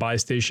everything at the buy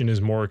station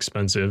is more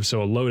expensive.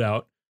 So a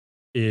loadout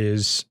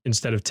is,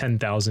 instead of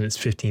 $10,000, it's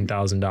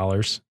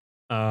 $15,000.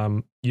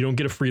 You don't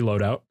get a free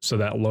loadout, so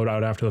that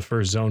loadout after the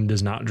first zone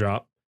does not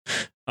drop.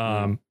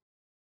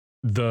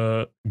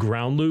 The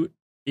ground loot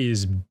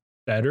is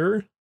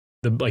better.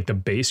 The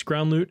base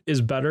ground loot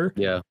is better.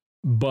 Yeah.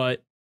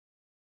 But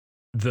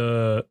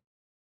the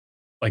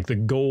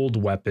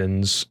gold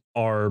weapons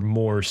are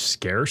more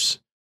scarce.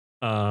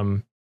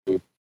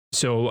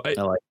 So I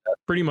like that.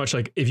 Pretty much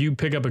like if you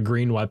pick up a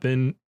green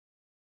weapon,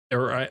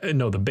 or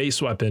no, the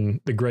base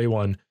weapon, the gray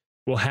one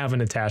will have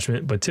an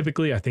attachment, but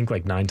typically I think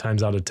like 9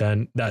 times out of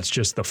 10, that's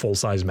just the full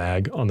size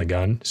mag on the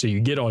gun. So you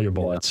get all your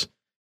bullets,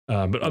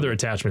 but other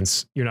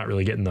attachments, you're not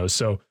really getting those.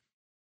 So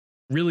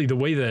really the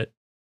way that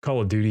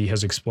Call of Duty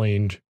has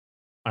explained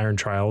Iron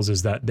Trials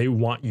is that they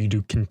want you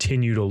to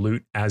continue to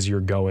loot as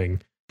you're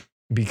going,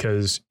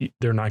 because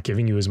they're not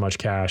giving you as much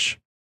cash,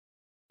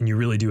 and you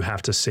really do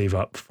have to save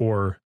up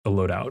for the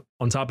loadout.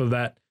 On top of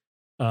that,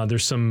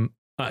 there's some,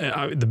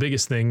 the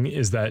biggest thing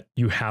is that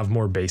you have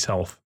more base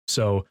health.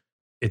 So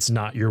it's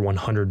not your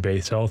 100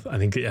 base health. I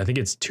think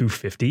it's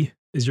 250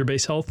 is your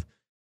base health.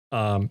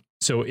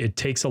 So it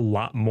takes a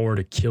lot more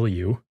to kill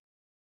you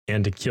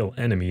and to kill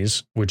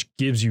enemies, which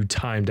gives you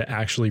time to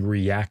actually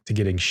react to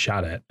getting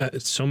shot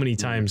at. So many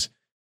times,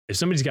 if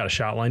somebody's got a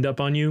shot lined up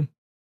on you,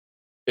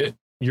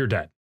 you're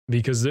dead,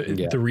 because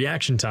the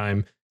reaction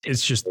time,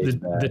 it's just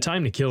the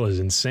time to kill is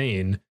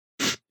insane.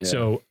 Yeah.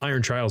 So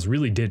Iron Trials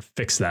really did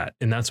fix that.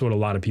 And that's what a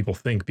lot of people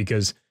think,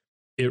 because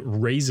it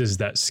raises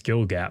that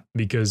skill gap,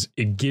 because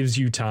it gives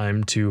you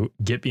time to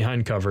get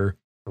behind cover,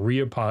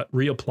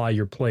 reapply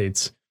your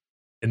plates,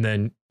 and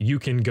then you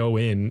can go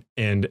in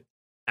and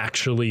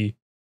actually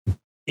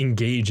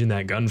engage in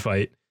that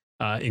gunfight,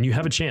 and you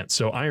have a chance.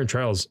 So Iron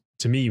Trials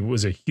to me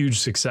was a huge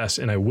success,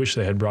 and I wish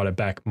they had brought it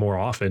back more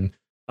often.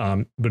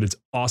 But it's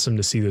awesome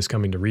to see this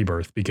coming to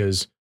Rebirth,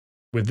 because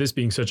with this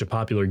being such a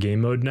popular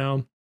game mode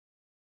now,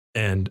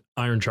 and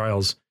Iron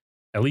Trials,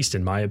 at least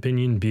in my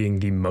opinion, being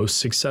the most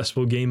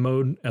successful game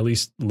mode, at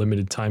least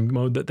limited time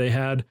mode that they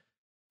had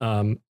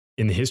in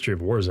the history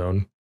of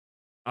Warzone,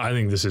 I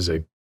think this is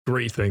a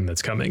great thing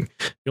that's coming.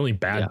 The only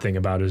bad thing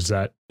about it is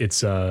that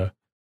it's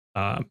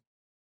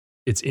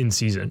in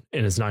season,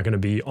 and it's not going to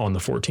be on the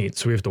 14th.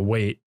 So we have to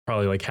wait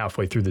probably like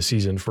halfway through the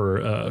season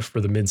for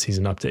the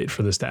mid-season update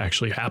for this to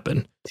actually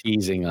happen.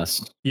 Teasing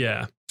us.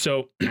 Yeah.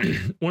 So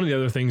one of the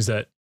other things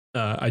that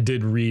I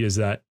did read is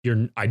that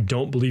I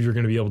don't believe you're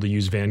going to be able to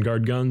use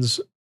Vanguard guns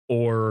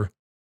or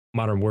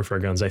Modern Warfare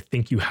guns. I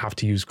think you have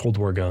to use Cold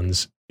War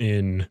guns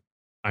in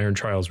Iron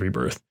Trials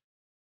Rebirth.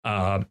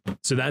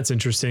 So that's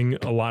interesting.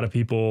 A lot of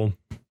people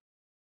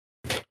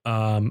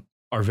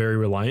are very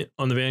reliant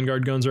on the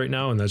Vanguard guns right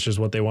now, and that's just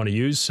what they want to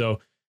use.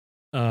 So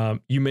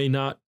you may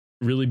not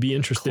really be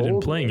interested in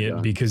playing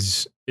it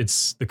because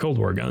it's the Cold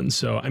War gun.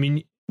 So, I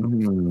mean,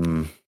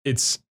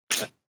 it's,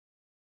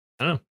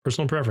 I don't know,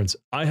 personal preference.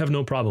 I have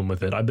no problem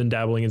with it. I've been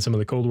dabbling in some of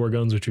the Cold War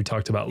guns, which we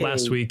talked about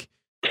last week.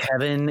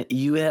 Kevin,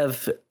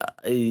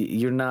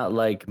 you're not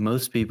like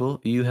most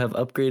people. You have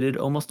upgraded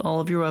almost all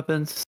of your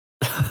weapons.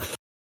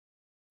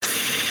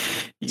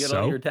 You got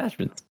all your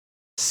attachments.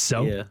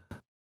 So, yeah.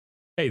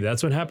 Hey,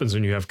 that's what happens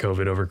when you have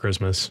COVID over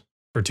Christmas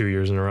for 2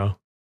 years in a row.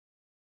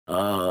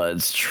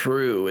 It's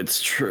true.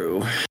 It's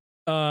true.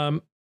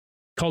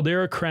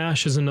 Caldera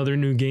Crash is another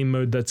new game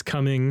mode that's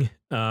coming.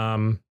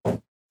 From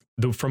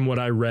what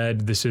I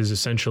read, this is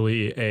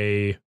essentially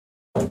a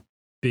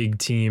big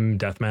team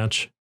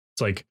deathmatch.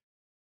 It's like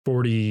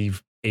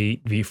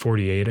 48 v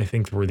 48, I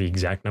think were the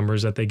exact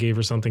numbers that they gave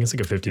or something. It's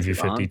like a 50 v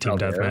 50 team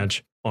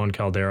deathmatch on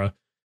Caldera.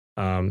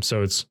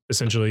 So it's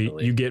essentially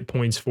you get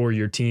points for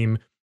your team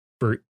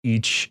for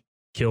each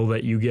kill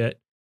that you get.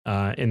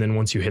 And then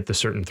once you hit the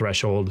certain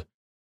threshold,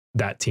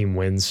 that team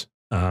wins.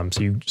 So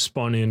you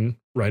spawn in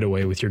right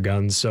away with your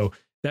guns. So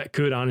that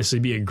could honestly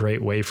be a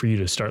great way for you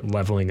to start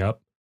leveling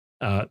up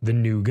the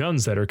new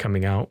guns that are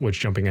coming out, which,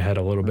 jumping ahead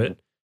a little bit,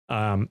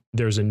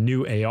 there's a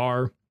new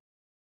AR,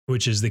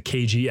 which is the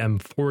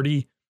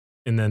KGM40.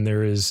 And then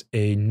there is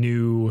a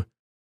new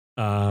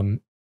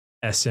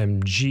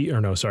SMG, or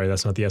no, sorry,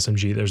 that's not the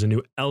SMG. There's a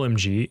new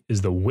LMG,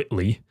 is the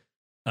Whitley.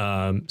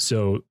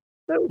 So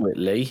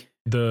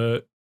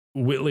the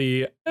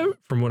Whitley,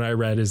 from what I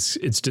read,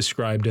 it's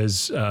described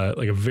as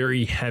like a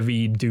very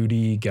heavy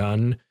duty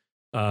gun,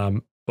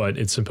 but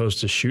it's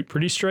supposed to shoot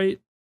pretty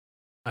straight.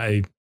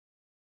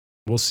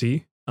 We'll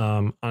see.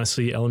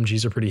 Honestly,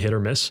 LMGs are pretty hit or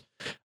miss.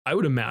 I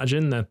would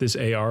imagine that this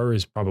AR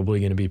is probably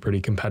going to be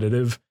pretty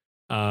competitive.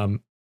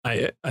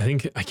 I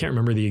think, I can't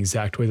remember the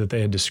exact way that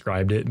they had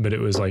described it, but it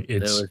was like,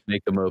 it's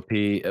make them OP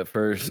at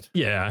first.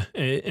 Yeah.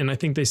 And I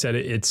think they said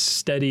it's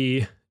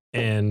steady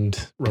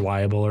and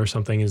reliable or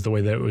something is the way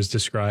that it was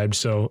described.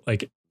 So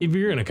like, if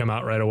you're going to come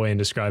out right away and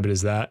describe it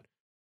as that,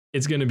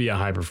 it's going to be a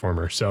high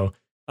performer. So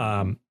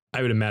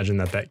I would imagine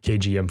that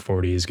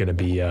KGM40 is going to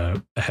be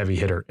a heavy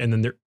hitter. And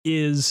then there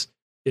is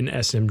an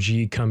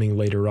SMG coming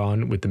later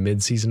on with the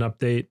mid-season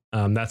update.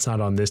 That's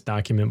not on this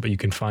document, but you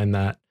can find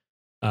that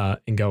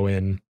and go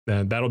in.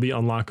 That'll be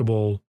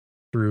unlockable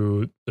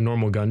through the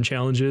normal gun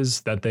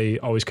challenges that they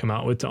always come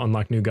out with to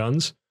unlock new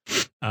guns.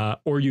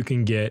 Or you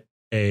can get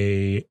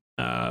a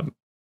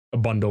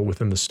bundle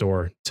within the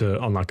store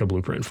to unlock a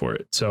blueprint for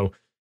it. So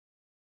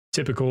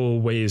typical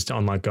ways to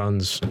unlock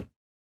guns.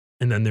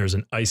 And then there's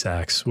an ice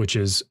axe, which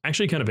is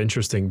actually kind of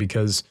interesting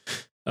because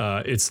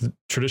It's the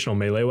traditional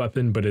melee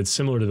weapon, but it's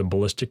similar to the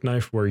ballistic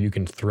knife where you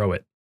can throw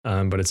it,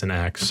 but it's an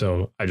axe.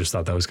 So I just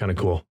thought that was kind of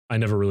cool. I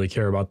never really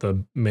care about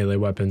the melee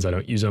weapons. I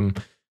don't use them.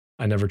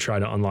 I never try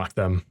to unlock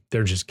them.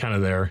 They're just kind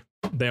of there.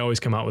 They always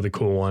come out with a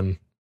cool one.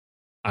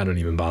 I don't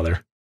even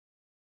bother.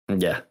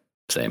 Yeah,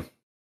 same.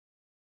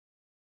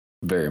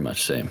 Very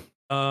much same.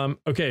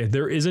 Okay,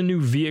 there is a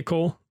new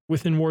vehicle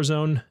within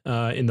Warzone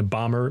in the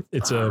bomber.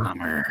 It's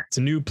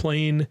a new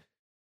plane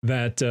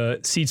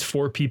that seats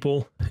 4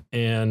 people,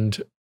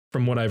 and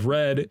from what I've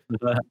read,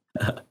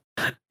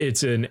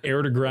 it's an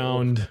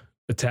air-to-ground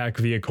attack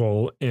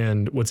vehicle.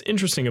 And what's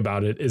interesting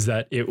about it is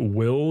that it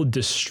will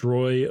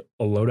destroy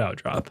a loadout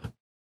drop.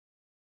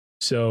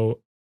 So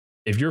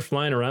if you're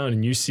flying around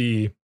and you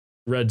see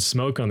red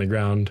smoke on the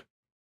ground,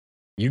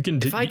 you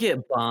can. If I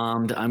get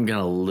bombed, I'm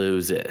gonna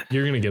lose it.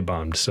 You're gonna get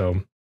bombed.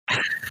 So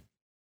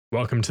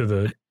welcome to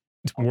the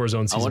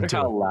Warzone season 2.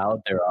 I wonder how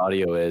loud their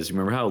audio is.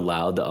 Remember how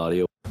loud the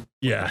audio was?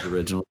 Yeah.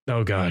 Original.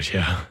 Oh gosh,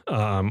 yeah.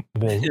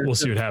 We'll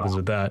see what happens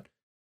with that.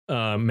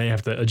 May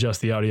have to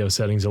adjust the audio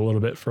settings a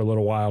little bit for a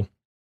little while.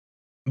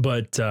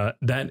 But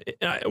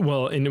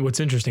and what's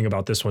interesting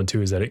about this one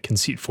too is that it can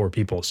seat 4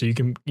 people, so you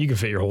can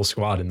fit your whole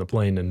squad in the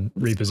plane and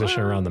reposition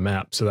around the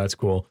map. So that's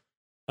cool.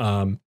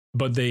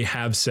 But they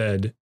have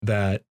said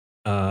that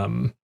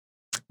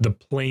the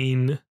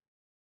plane,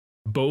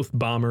 both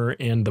bomber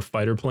and the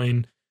fighter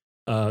plane,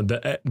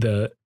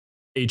 the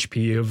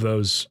HP of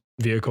those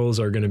vehicles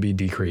are going to be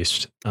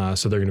decreased.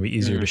 So they're going to be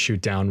easier to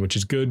shoot down, which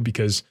is good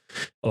because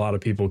a lot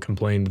of people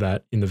complained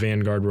that in the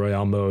Vanguard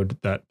Royale mode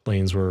that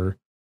planes were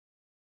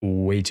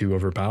way too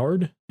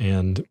overpowered,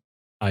 and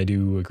I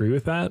do agree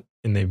with that,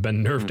 and they've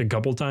been nerfed a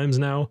couple times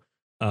now.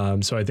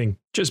 So I think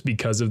just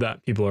because of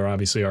that, people are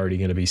obviously already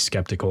going to be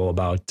skeptical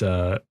about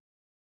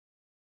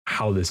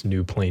how this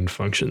new plane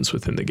functions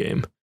within the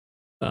game.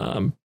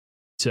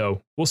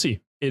 So we'll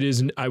see.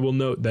 I will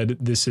note that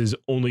this is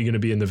only going to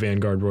be in the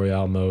Vanguard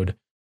Royale mode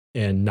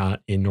and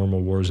not in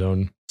normal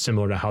Warzone,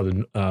 similar to how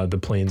the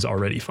planes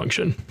already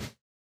function.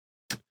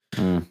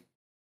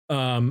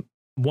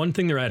 One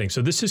thing they're adding.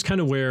 So this is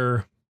kind of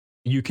where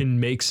you can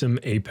make some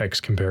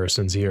Apex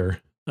comparisons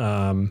here.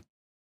 The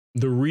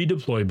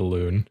redeploy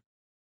balloon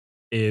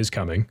is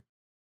coming.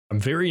 I'm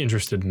very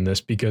interested in this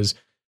because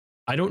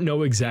I don't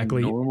know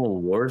exactly.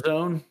 Normal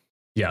Warzone?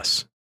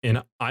 Yes.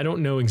 And I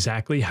don't know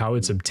exactly how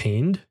it's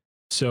obtained.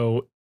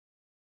 So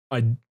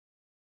I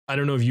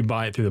don't know if you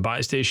buy it through the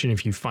buy station,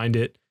 if you find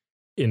it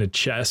in a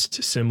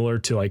chest similar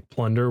to like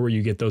Plunder where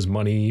you get those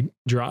money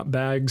drop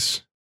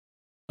bags.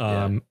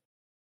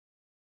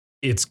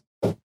 It's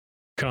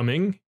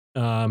coming.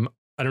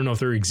 I don't know if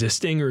they're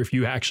existing or if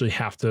you actually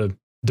have to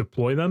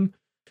deploy them.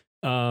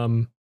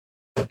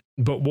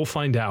 But we'll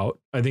find out.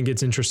 I think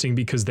it's interesting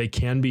because they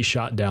can be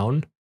shot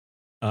down.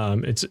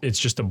 It's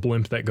just a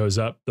blimp that goes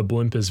up. The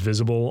blimp is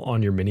visible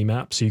on your mini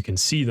map, so you can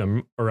see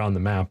them around the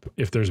map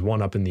if there's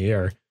one up in the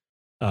air.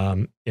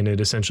 And it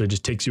essentially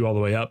just takes you all the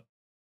way up.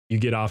 You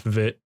get off of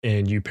it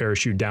and you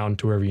parachute down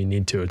to wherever you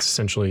need to. It's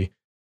essentially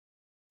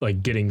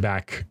like getting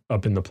back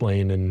up in the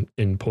plane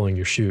and pulling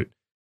your chute.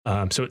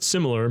 So it's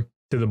similar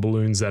to the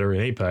balloons that are in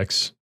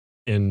Apex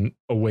in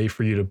a way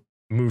for you to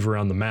move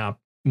around the map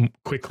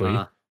quickly.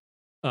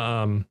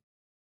 That's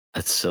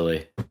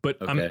silly.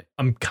 But okay.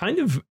 I'm kind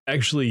of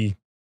actually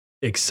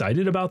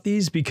excited about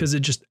these because it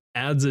just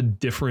adds a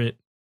different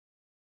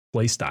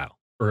play style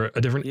or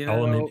a different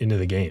element into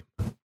the game.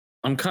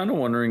 I'm kind of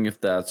wondering if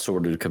that's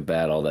sort of to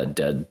combat all that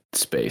dead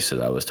space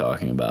that I was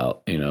talking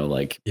about,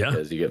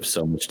 because you have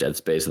so much dead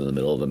space in the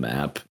middle of the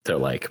map. They're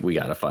like, we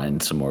got to find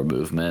some more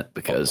movement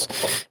because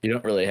you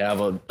don't really have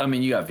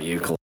you got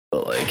vehicles,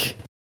 but like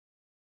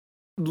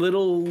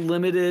little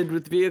limited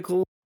with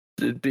vehicles.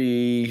 It'd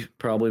be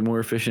probably more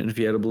efficient if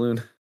you had a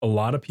balloon. A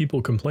lot of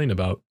people complain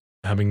about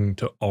having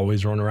to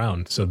always run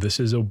around. So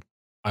this is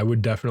I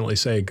would definitely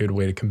say a good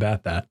way to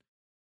combat that.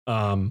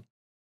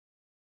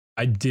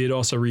 I did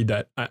also read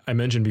that I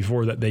mentioned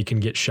before that they can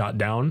get shot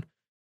down.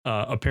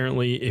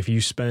 Apparently, if you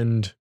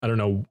spend, I don't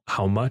know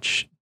how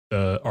much,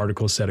 the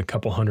article said a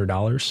couple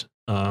 $100.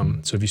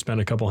 So if you spend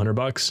a couple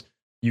 $100,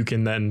 you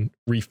can then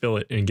refill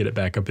it and get it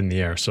back up in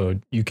the air. So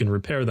you can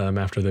repair them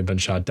after they've been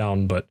shot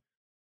down, but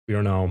we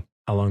don't know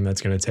how long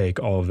that's going to take,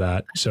 all of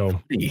that.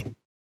 So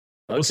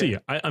we'll see.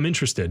 I'm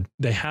interested.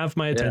 They have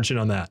my attention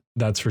on that.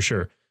 That's for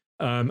sure.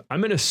 I'm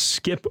going to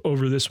skip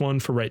over this one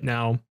for right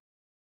now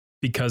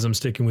because I'm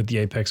sticking with the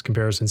Apex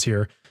comparisons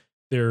here.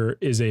 There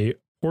is a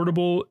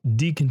portable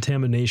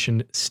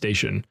decontamination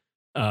station,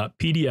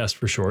 PDS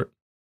for short.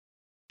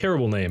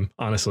 Terrible name,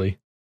 honestly.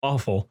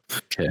 Awful.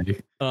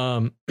 Okay.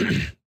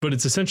 But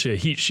it's essentially a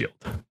heat shield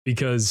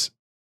because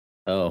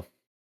the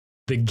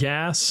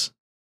gas.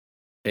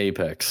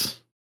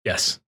 Apex.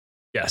 Yes.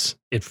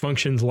 It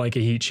functions like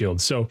a heat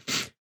shield. So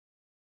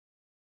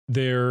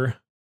I'm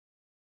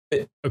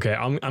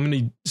going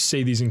to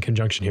say these in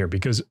conjunction here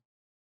because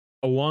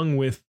along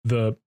with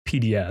the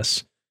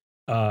PDS,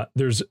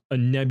 there's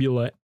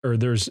Nebula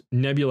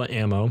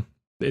ammo.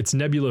 It's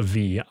Nebula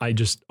V. I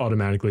just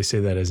automatically say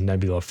that as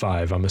Nebula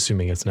 5. I'm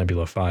assuming it's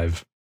Nebula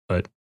 5,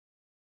 but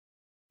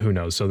who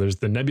knows? So there's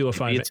the Nebula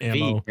 5 it's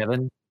ammo V,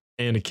 Kevin.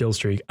 and a kill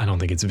streak. I don't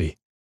think it's V.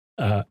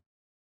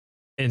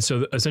 And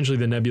so essentially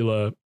the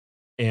Nebula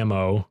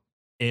ammo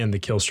and the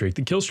kill streak.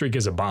 The kill streak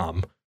is a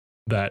bomb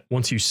that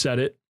once you set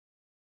it,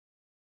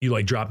 you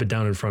like drop it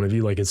down in front of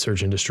you like it's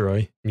search and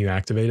destroy, and you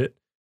activate it,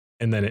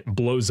 and then it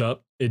blows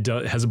up. It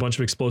has a bunch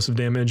of explosive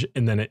damage,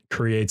 and then it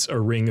creates a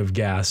ring of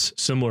gas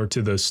similar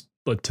to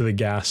the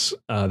gas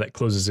that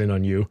closes in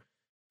on you,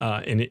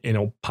 and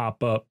it'll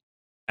pop up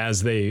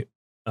as they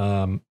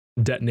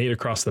detonate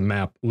across the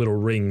map. Little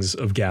rings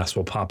of gas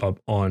will pop up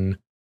on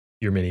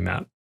your mini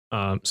map.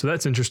 So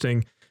that's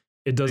interesting.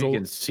 It does. You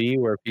can see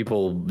where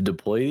people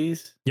deploy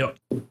these. Yep,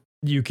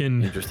 you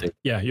can. Interesting.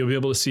 Yeah, you'll be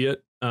able to see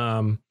it.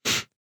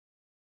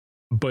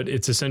 But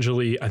it's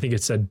essentially, I think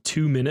it said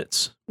 2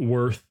 minutes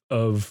worth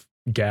of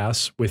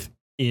gas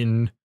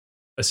within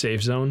a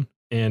safe zone.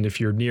 And if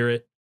you're near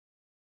it,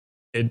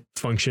 it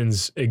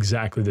functions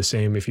exactly the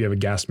same. If you have a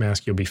gas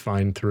mask, you'll be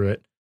fine through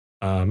it.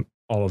 All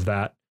of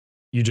that.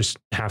 You just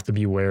have to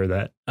be aware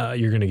that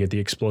you're going to get the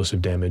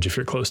explosive damage if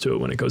you're close to it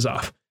when it goes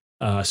off.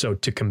 So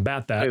to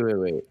combat that.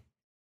 Wait.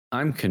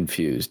 I'm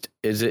confused.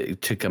 Is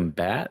it to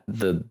combat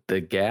the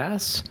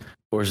gas,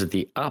 or is it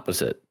the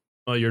opposite?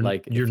 Oh, you're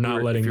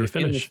not letting me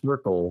finish.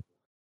 Circle.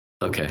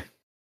 Okay.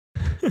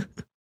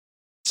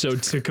 So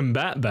to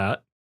combat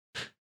that,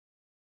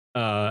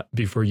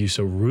 before you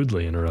so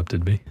rudely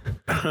interrupted me,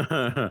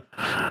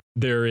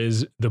 there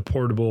is the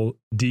portable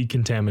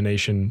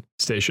decontamination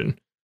station.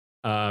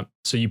 So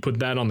you put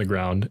that on the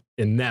ground,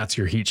 and that's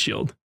your heat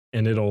shield,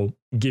 and it'll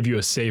give you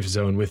a safe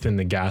zone within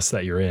the gas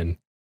that you're in.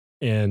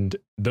 And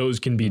those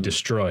can be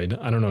destroyed.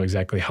 I don't know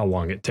exactly how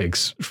long it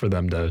takes for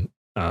them to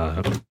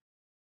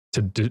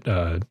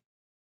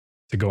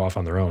go off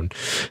on their own.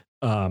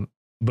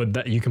 But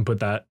that you can put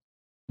that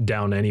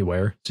down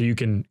anywhere. So you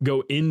can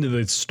go into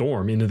the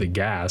storm, into the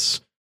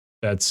gas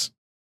that's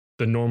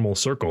the normal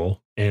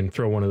circle, and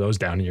throw one of those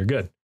down, and you're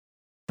good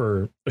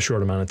for a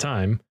short amount of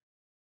time.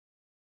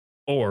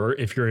 Or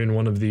if you're in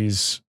one of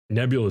these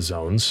nebula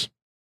zones,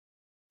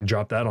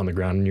 drop that on the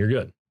ground and you're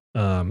good.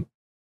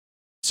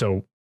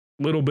 So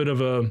little bit of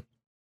a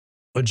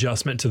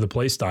adjustment to the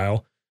play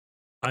style.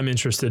 I'm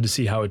interested to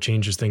see how it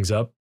changes things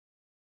up.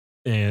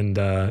 And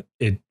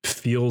it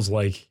feels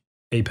like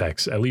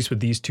Apex, at least with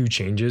these two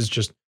changes,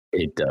 just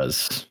it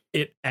does.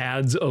 It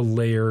adds a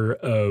layer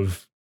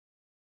of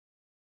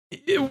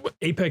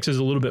Apex is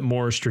a little bit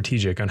more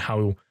strategic on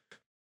how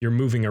you're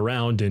moving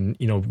around and,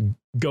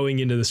 going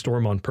into the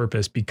storm on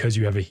purpose because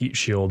you have a heat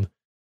shield,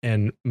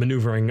 and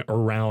maneuvering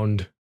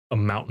around a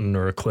mountain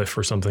or a cliff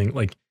or something,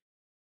 like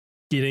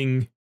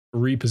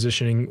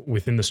repositioning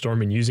within the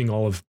storm and using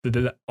all of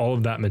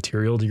that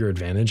material to your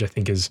advantage, I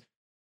think is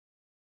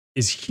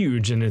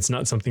huge. And it's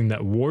not something that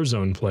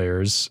Warzone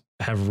players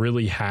have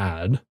really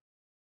had.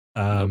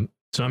 So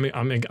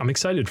I'm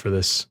excited for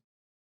this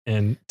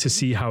and to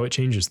see how it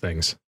changes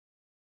things.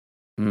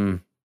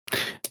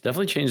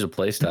 Definitely change the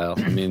play style.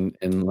 I mean,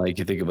 and like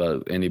you think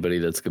about anybody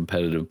that's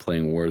competitive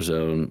playing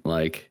Warzone,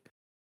 like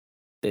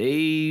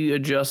they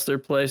adjust their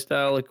play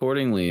style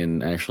accordingly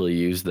and actually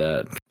use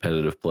that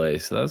competitive play.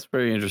 So that's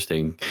very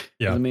interesting.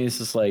 Yeah. I mean, it's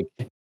just like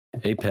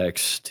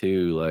Apex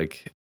too.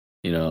 Like,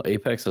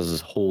 Apex has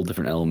this whole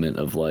different element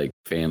of like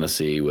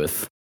fantasy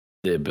with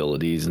the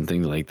abilities and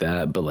things like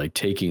that. But like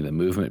taking the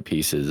movement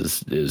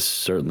pieces is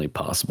certainly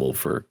possible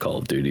for Call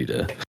of Duty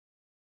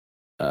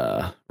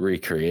to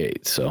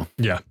recreate. So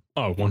yeah.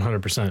 Oh,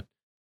 100%.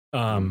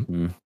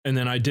 And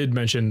then I did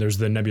mention there's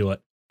the Nebula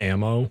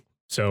ammo.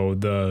 So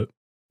the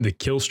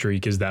kill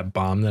streak is that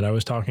bomb that I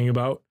was talking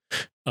about.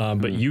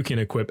 But you can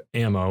equip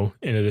ammo,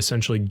 and it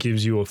essentially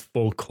gives you a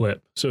full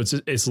clip. So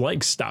it's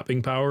like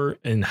stopping power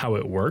and how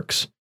it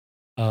works.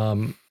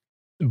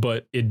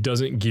 But it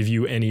doesn't give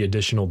you any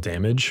additional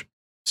damage.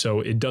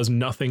 So it does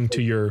nothing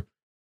to your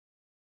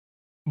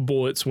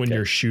bullets when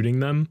you're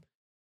shooting them.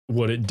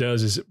 What it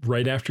does is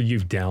right after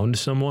you've downed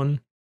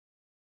someone,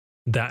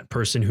 that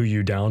person who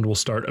you downed will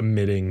start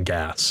emitting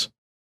gas,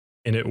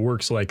 and it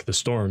works like the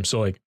storm. So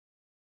like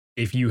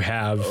if you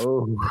have,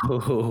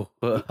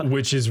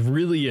 which is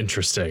really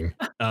interesting.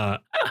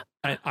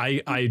 When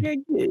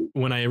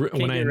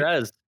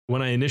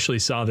I initially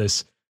saw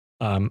this,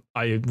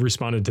 I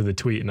responded to the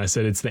tweet and I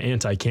said, it's the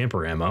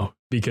anti-camper ammo,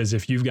 because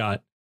if you've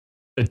got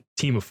a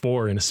team of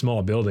 4 in a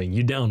small building,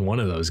 you down one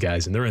of those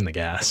guys and they're in the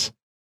gas.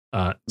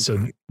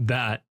 So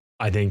that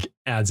I think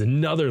adds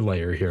another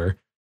layer here.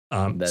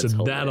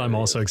 That I'm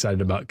also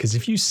excited about, because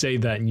if you say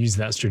that and use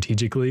that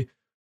strategically,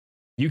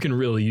 you can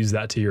really use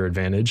that to your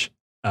advantage.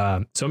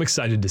 So I'm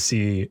excited to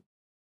see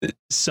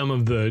some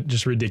of the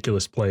just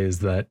ridiculous plays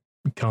that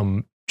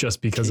come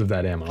just because of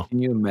that ammo.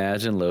 Can you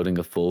imagine loading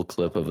a full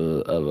clip of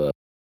a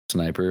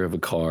sniper of a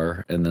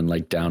car and then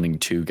like downing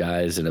 2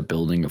 guys in a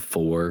building of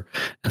 4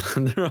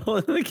 and they're all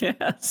in the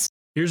gas?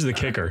 Here's the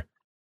kicker.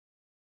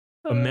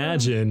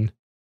 Imagine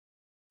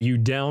you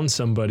down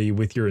somebody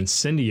with your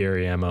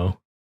incendiary ammo,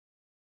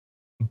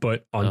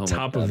 but on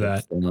top of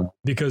that,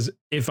 because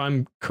if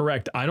I'm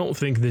correct, I don't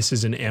think this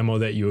is an ammo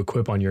that you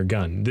equip on your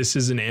gun. This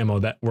is an ammo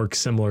that works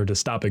similar to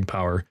stopping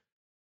power.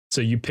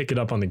 So you pick it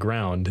up on the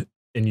ground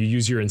and you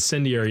use your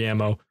incendiary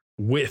ammo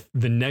with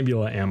the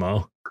nebula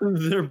ammo.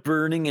 They're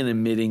burning and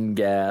emitting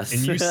gas.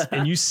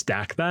 And you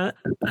stack that.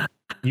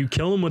 You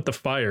kill them with the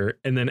fire,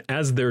 and then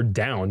as they're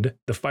downed,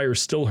 the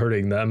fire's still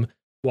hurting them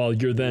while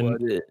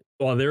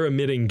while they're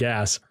emitting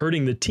gas,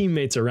 hurting the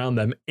teammates around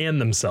them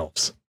and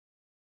themselves.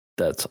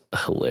 That's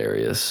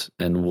hilarious.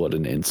 And what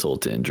an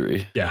insult to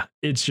injury. Yeah,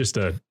 it's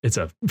a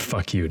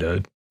fuck you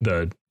to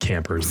the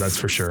campers, that's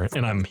for sure.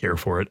 And I'm here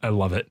for it. I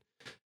love it.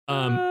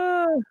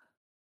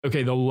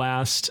 Okay, the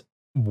last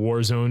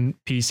Warzone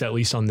piece, at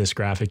least on this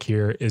graphic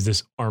here, is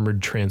this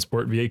armored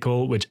transport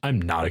vehicle, which I'm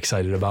not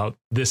excited about.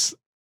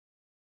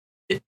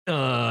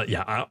 I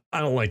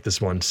don't like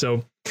this one.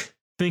 So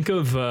think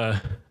of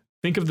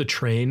the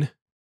train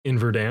in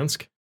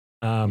Verdansk,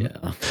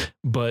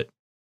 but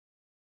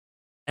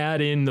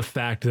add in the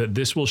fact that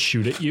this will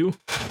shoot at you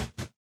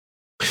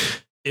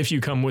if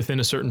you come within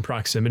a certain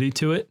proximity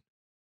to it,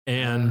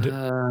 and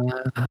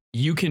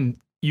you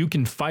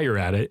can fire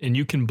at it and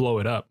you can blow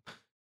it up.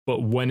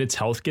 But when its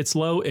health gets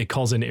low, it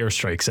calls in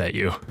airstrikes at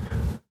you.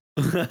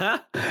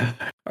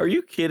 Are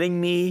you kidding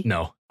me?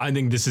 No, I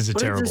think this is a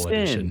terrible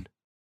addition.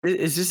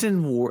 Is this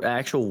in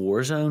actual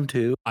Warzone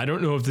too? I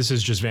don't know if this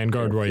is just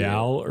Vanguard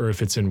Royale or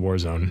if it's in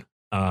Warzone.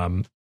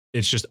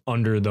 It's just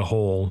under the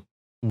whole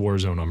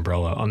Warzone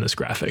umbrella on this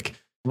graphic.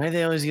 Why are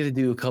they always going to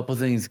do a couple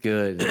things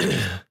good,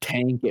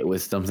 tank it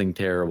with something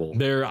terrible?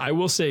 I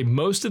will say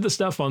most of the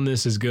stuff on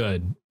this is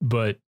good,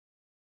 but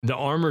the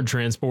armored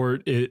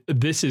transport,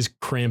 this is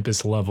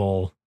Krampus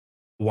level.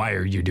 Why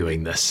are you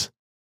doing this?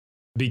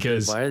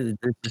 Because why are they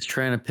just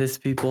trying to piss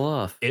people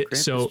off?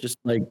 So just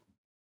like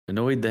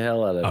annoyed the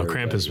hell out of everybody.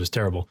 Krampus was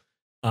terrible.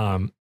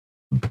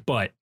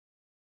 But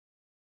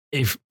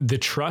if the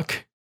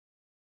truck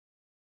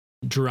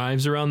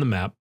drives around the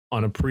map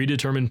on a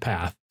predetermined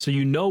path, so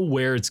you know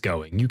where it's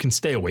going, you can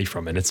stay away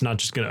from it. It's not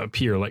just going to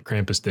appear like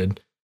Krampus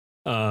did.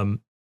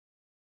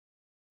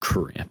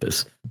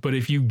 Krampus. But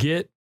if you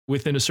get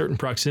within a certain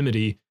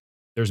proximity,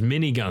 there's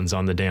miniguns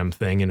on the damn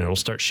thing and it'll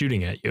start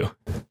shooting at you.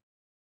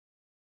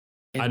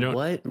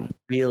 What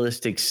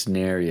realistic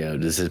scenario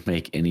does this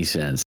make any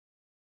sense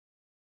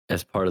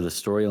as part of the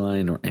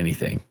storyline or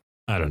anything?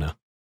 I don't know.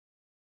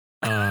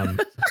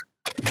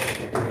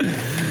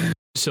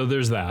 So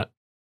there's that.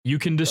 You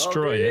can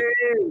destroy it.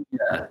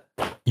 Yeah.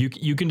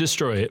 You can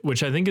destroy it,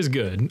 which I think is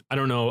good. I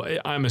don't know.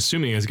 I'm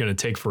assuming it's going to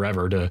take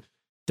forever to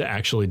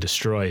actually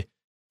destroy.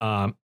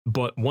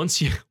 But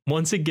once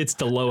it gets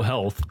to low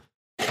health,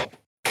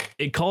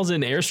 it calls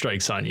in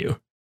airstrikes on you.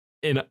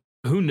 And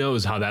who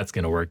knows how that's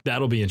going to work?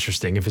 That'll be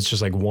interesting if it's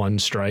just like one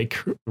strike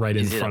right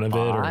in front of it.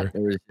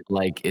 Or is it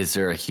like, is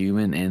there a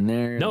human in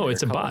there? No,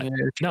 it's a bot.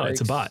 No,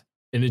 it's a bot.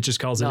 And it just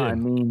calls it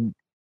in.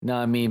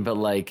 I mean, but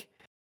like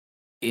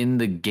in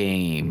the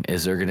game,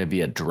 is there going to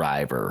be a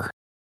driver?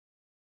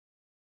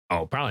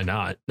 Oh, probably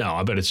not. No,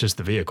 I bet it's just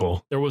the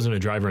vehicle. There wasn't a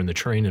driver in the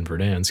train in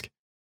Verdansk.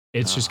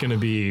 It's just going to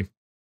be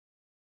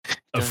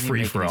a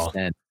free for all.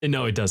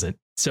 No, it doesn't.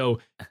 So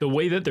the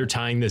way that they're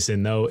tying this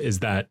in, though, is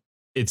that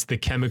it's the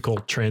chemical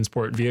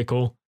transport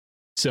vehicle.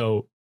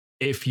 So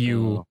if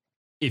you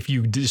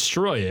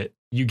destroy it,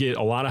 you get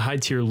a lot of high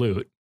tier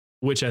loot,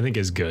 which I think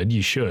is good.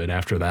 You should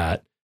after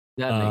that.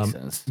 That makes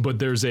sense. But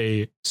there's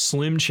a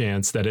slim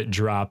chance that it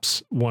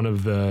drops one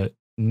of the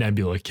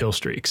nebula kill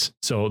streaks.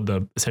 So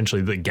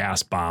essentially the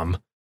gas bomb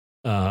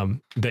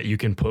that you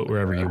can put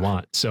wherever you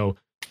want. So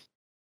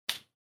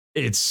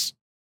it's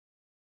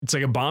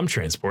like a bomb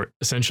transport,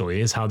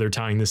 essentially, is how they're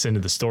tying this into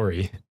the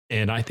story.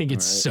 And I think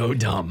it's so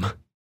dumb.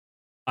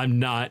 I'm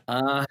not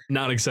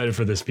excited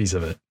for this piece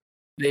of it.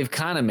 They've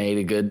kind of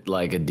made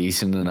a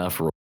decent enough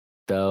role,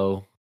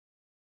 though.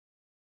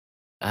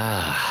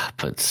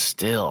 But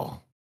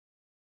still.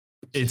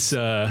 It's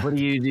what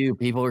do you do?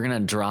 People are gonna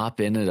drop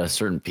in at a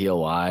certain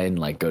POI and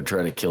like go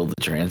try to kill the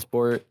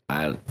transport.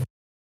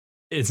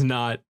 It's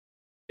not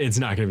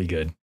gonna be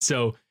good.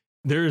 So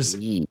there's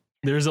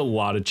a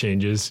lot of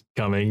changes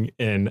coming,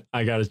 and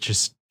I gotta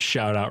just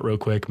shout out real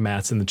quick.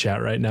 Matt's in the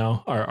chat right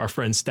now. Our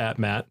friend Stat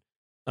Matt.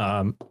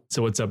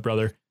 So what's up,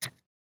 brother?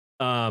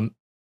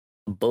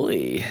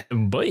 Boy.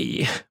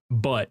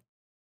 But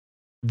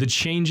the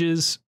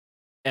changes,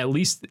 at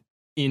least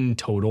in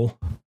total,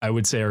 I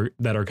would say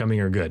that are coming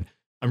are good.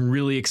 I'm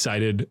really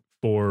excited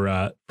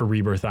for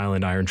Rebirth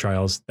Island Iron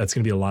Trials. That's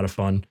going to be a lot of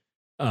fun.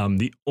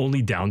 The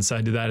only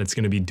downside to that, it's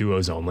going to be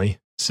duos only.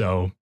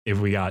 So if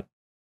we got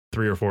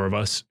 3 or 4 of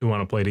us who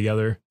want to play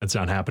together, that's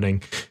not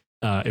happening.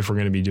 If we're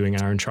going to be doing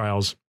Iron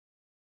Trials,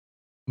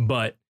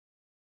 but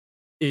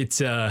it's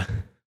going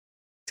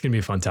to be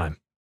a fun time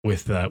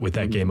with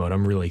that game mode.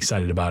 I'm really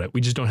excited about it.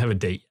 We just don't have a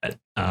date yet.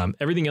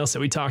 Everything else that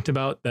we talked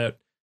about that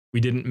we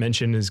didn't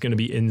mention is going to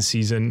be in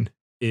season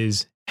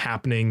is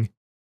happening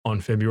on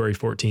February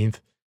 14th.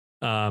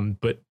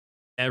 But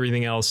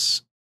everything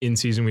else in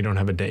season, we don't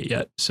have a date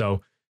yet.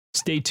 So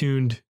stay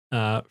tuned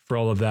for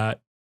all of that.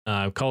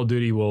 Call of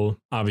Duty will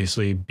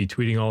obviously be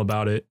tweeting all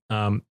about it.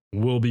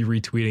 We'll be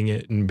retweeting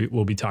it and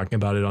we'll be talking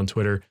about it on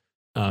Twitter.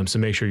 So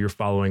make sure you're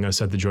following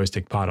us at the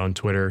Joystick Pod on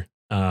Twitter.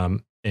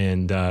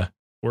 And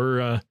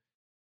we're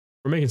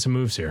making some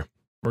moves here.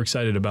 We're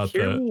excited about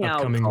Hear the me out,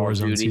 upcoming Call of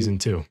Warzone Duty. Season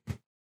 2.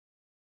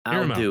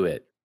 I'll do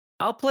it.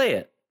 I'll play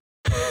it.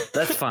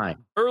 That's fine.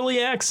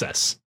 Early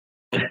access.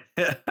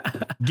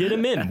 Get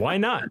him in. Why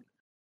not?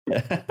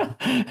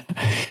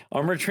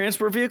 Armored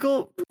transport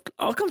vehicle?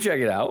 I'll come check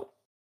it out.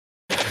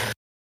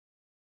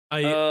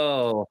 They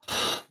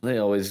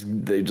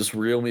just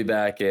reel me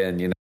back in,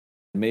 you know.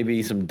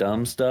 Maybe some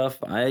dumb stuff.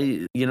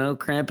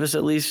 Krampus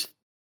at least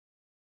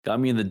got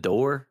me in the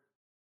door.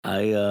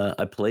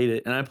 I played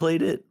it, and I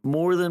played it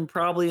more than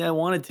probably I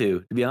wanted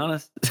to be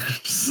honest.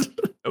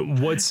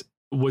 What's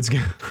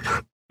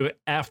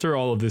after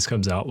all of this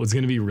comes out, what's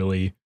going to be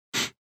really,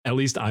 at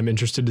least I'm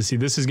interested to see,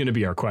 this is going to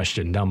be our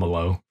question down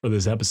below for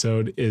this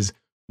episode, is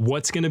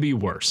what's going to be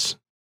worse,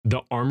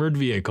 the armored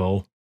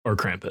vehicle or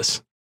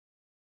Krampus?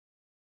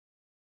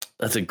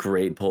 That's a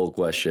great poll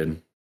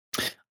question.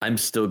 I'm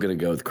still going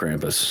to go with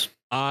Krampus.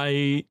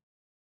 I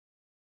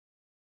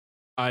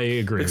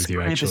agree with you,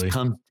 Krampus actually.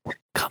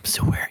 Comes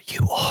to where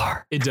you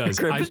are. It does.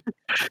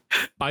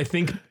 I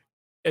think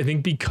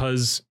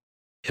because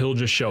he'll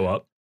just show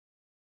up.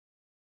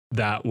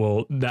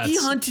 He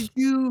hunted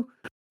you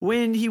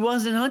when he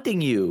wasn't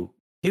hunting you.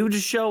 He would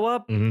just show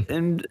up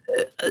and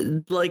I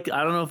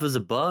don't know if it was a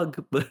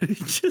bug, but he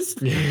just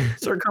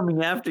started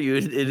coming after you.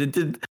 And it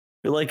did,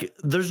 like,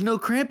 there's no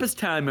Krampus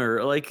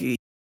timer. Like,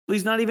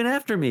 he's not even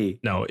after me.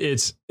 No,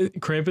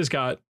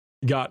 Krampus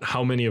got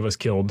how many of us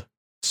killed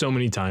so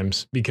many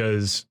times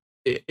because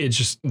it's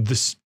just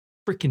this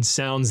freaking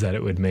sounds that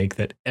it would make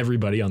that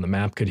everybody on the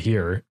map could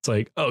hear. It's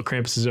like, oh,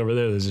 Krampus is over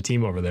there. There's a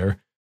team over there.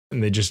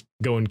 And they just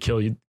go and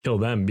kill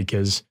them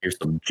because here's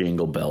some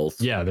jingle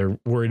bells. Yeah, they're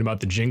worried about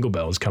the jingle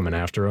bells coming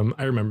after them.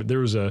 I remember there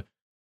was a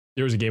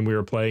game we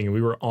were playing and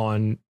we were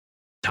on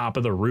top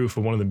of the roof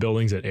of one of the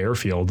buildings at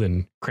Airfield,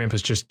 and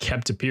Krampus just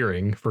kept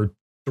appearing for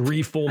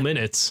 3 full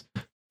minutes.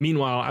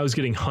 Meanwhile, I was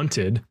getting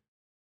hunted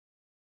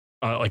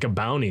like a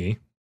bounty,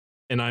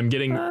 and I'm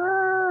getting.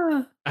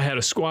 I had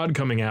a squad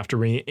coming after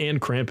me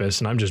and Krampus,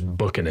 and I'm just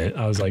booking it.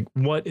 I was like,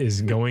 "What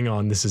is going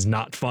on? This is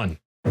not fun.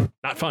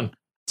 Not fun."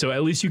 So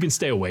at least you can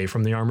stay away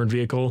from the armored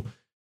vehicle.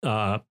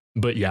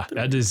 But yeah,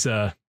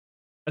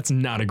 that's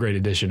not a great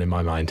addition in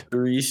my mind.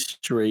 3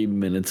 straight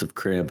minutes of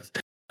Krampus.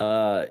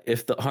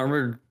 If the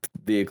armored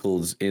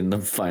vehicle's in the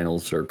final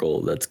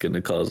circle, that's going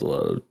to cause a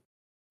lot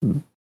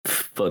of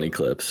funny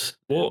clips.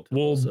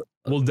 We'll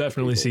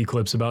definitely see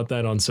clips about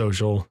that on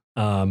social.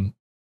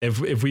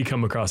 If we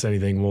come across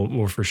anything,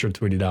 we'll for sure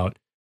tweet it out.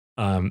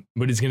 But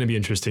it's going to be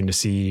interesting to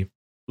see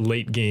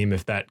late game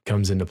if that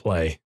comes into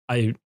play.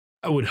 I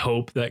would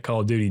hope that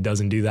Call of Duty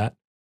doesn't do that,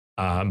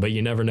 but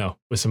you never know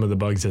with some of the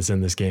bugs that's in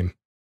this game.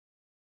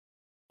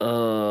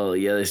 Oh,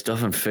 yeah, they still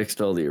haven't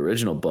fixed all the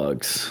original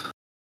bugs.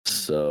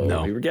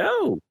 So Here we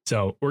go.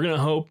 So we're going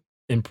to hope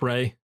and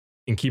pray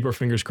and keep our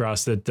fingers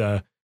crossed that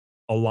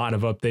a lot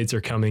of updates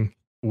are coming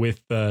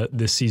with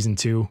this Season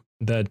 2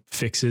 that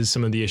fixes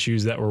some of the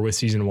issues that were with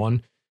Season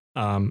 1.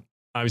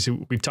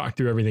 Obviously, we've talked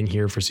through everything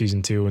here for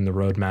Season 2 and the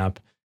roadmap.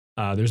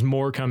 There's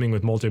more coming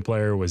with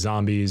multiplayer, with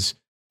zombies,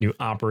 new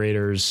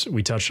operators.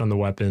 We touched on the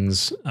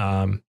weapons.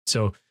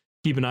 So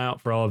keep an eye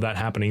out for all of that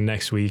happening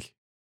next week.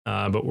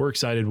 But we're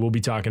excited. We'll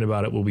be talking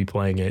about it. We'll be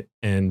playing it,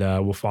 and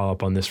we'll follow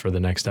up on this for the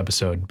next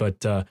episode.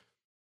 But for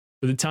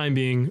the time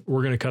being,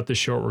 we're going to cut this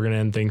short. We're going to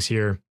end things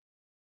here.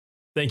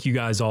 Thank you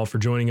guys all for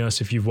joining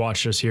us. If you've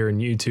watched us here on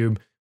YouTube,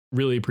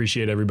 really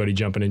appreciate everybody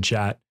jumping in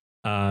chat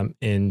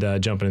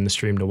and jumping in the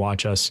stream to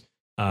watch us.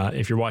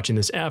 If you're watching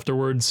this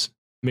afterwards,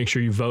 make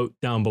sure you vote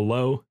down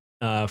below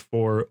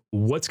for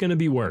what's going to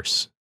be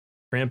worse,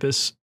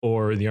 Krampus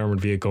or the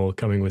armored vehicle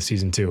coming with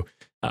Season 2.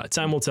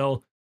 Time will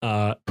tell,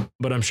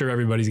 but I'm sure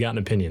everybody's got an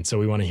opinion, so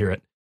we want to hear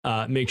it.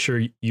 Make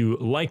sure you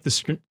like the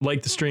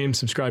stream,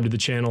 subscribe to the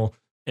channel,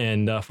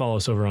 and follow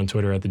us over on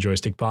Twitter at the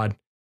Joystick Pod.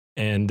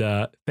 And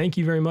thank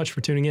you very much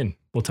for tuning in.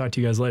 We'll talk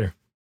to you guys later.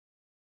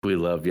 We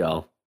love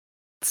y'all.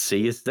 See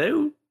you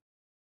soon.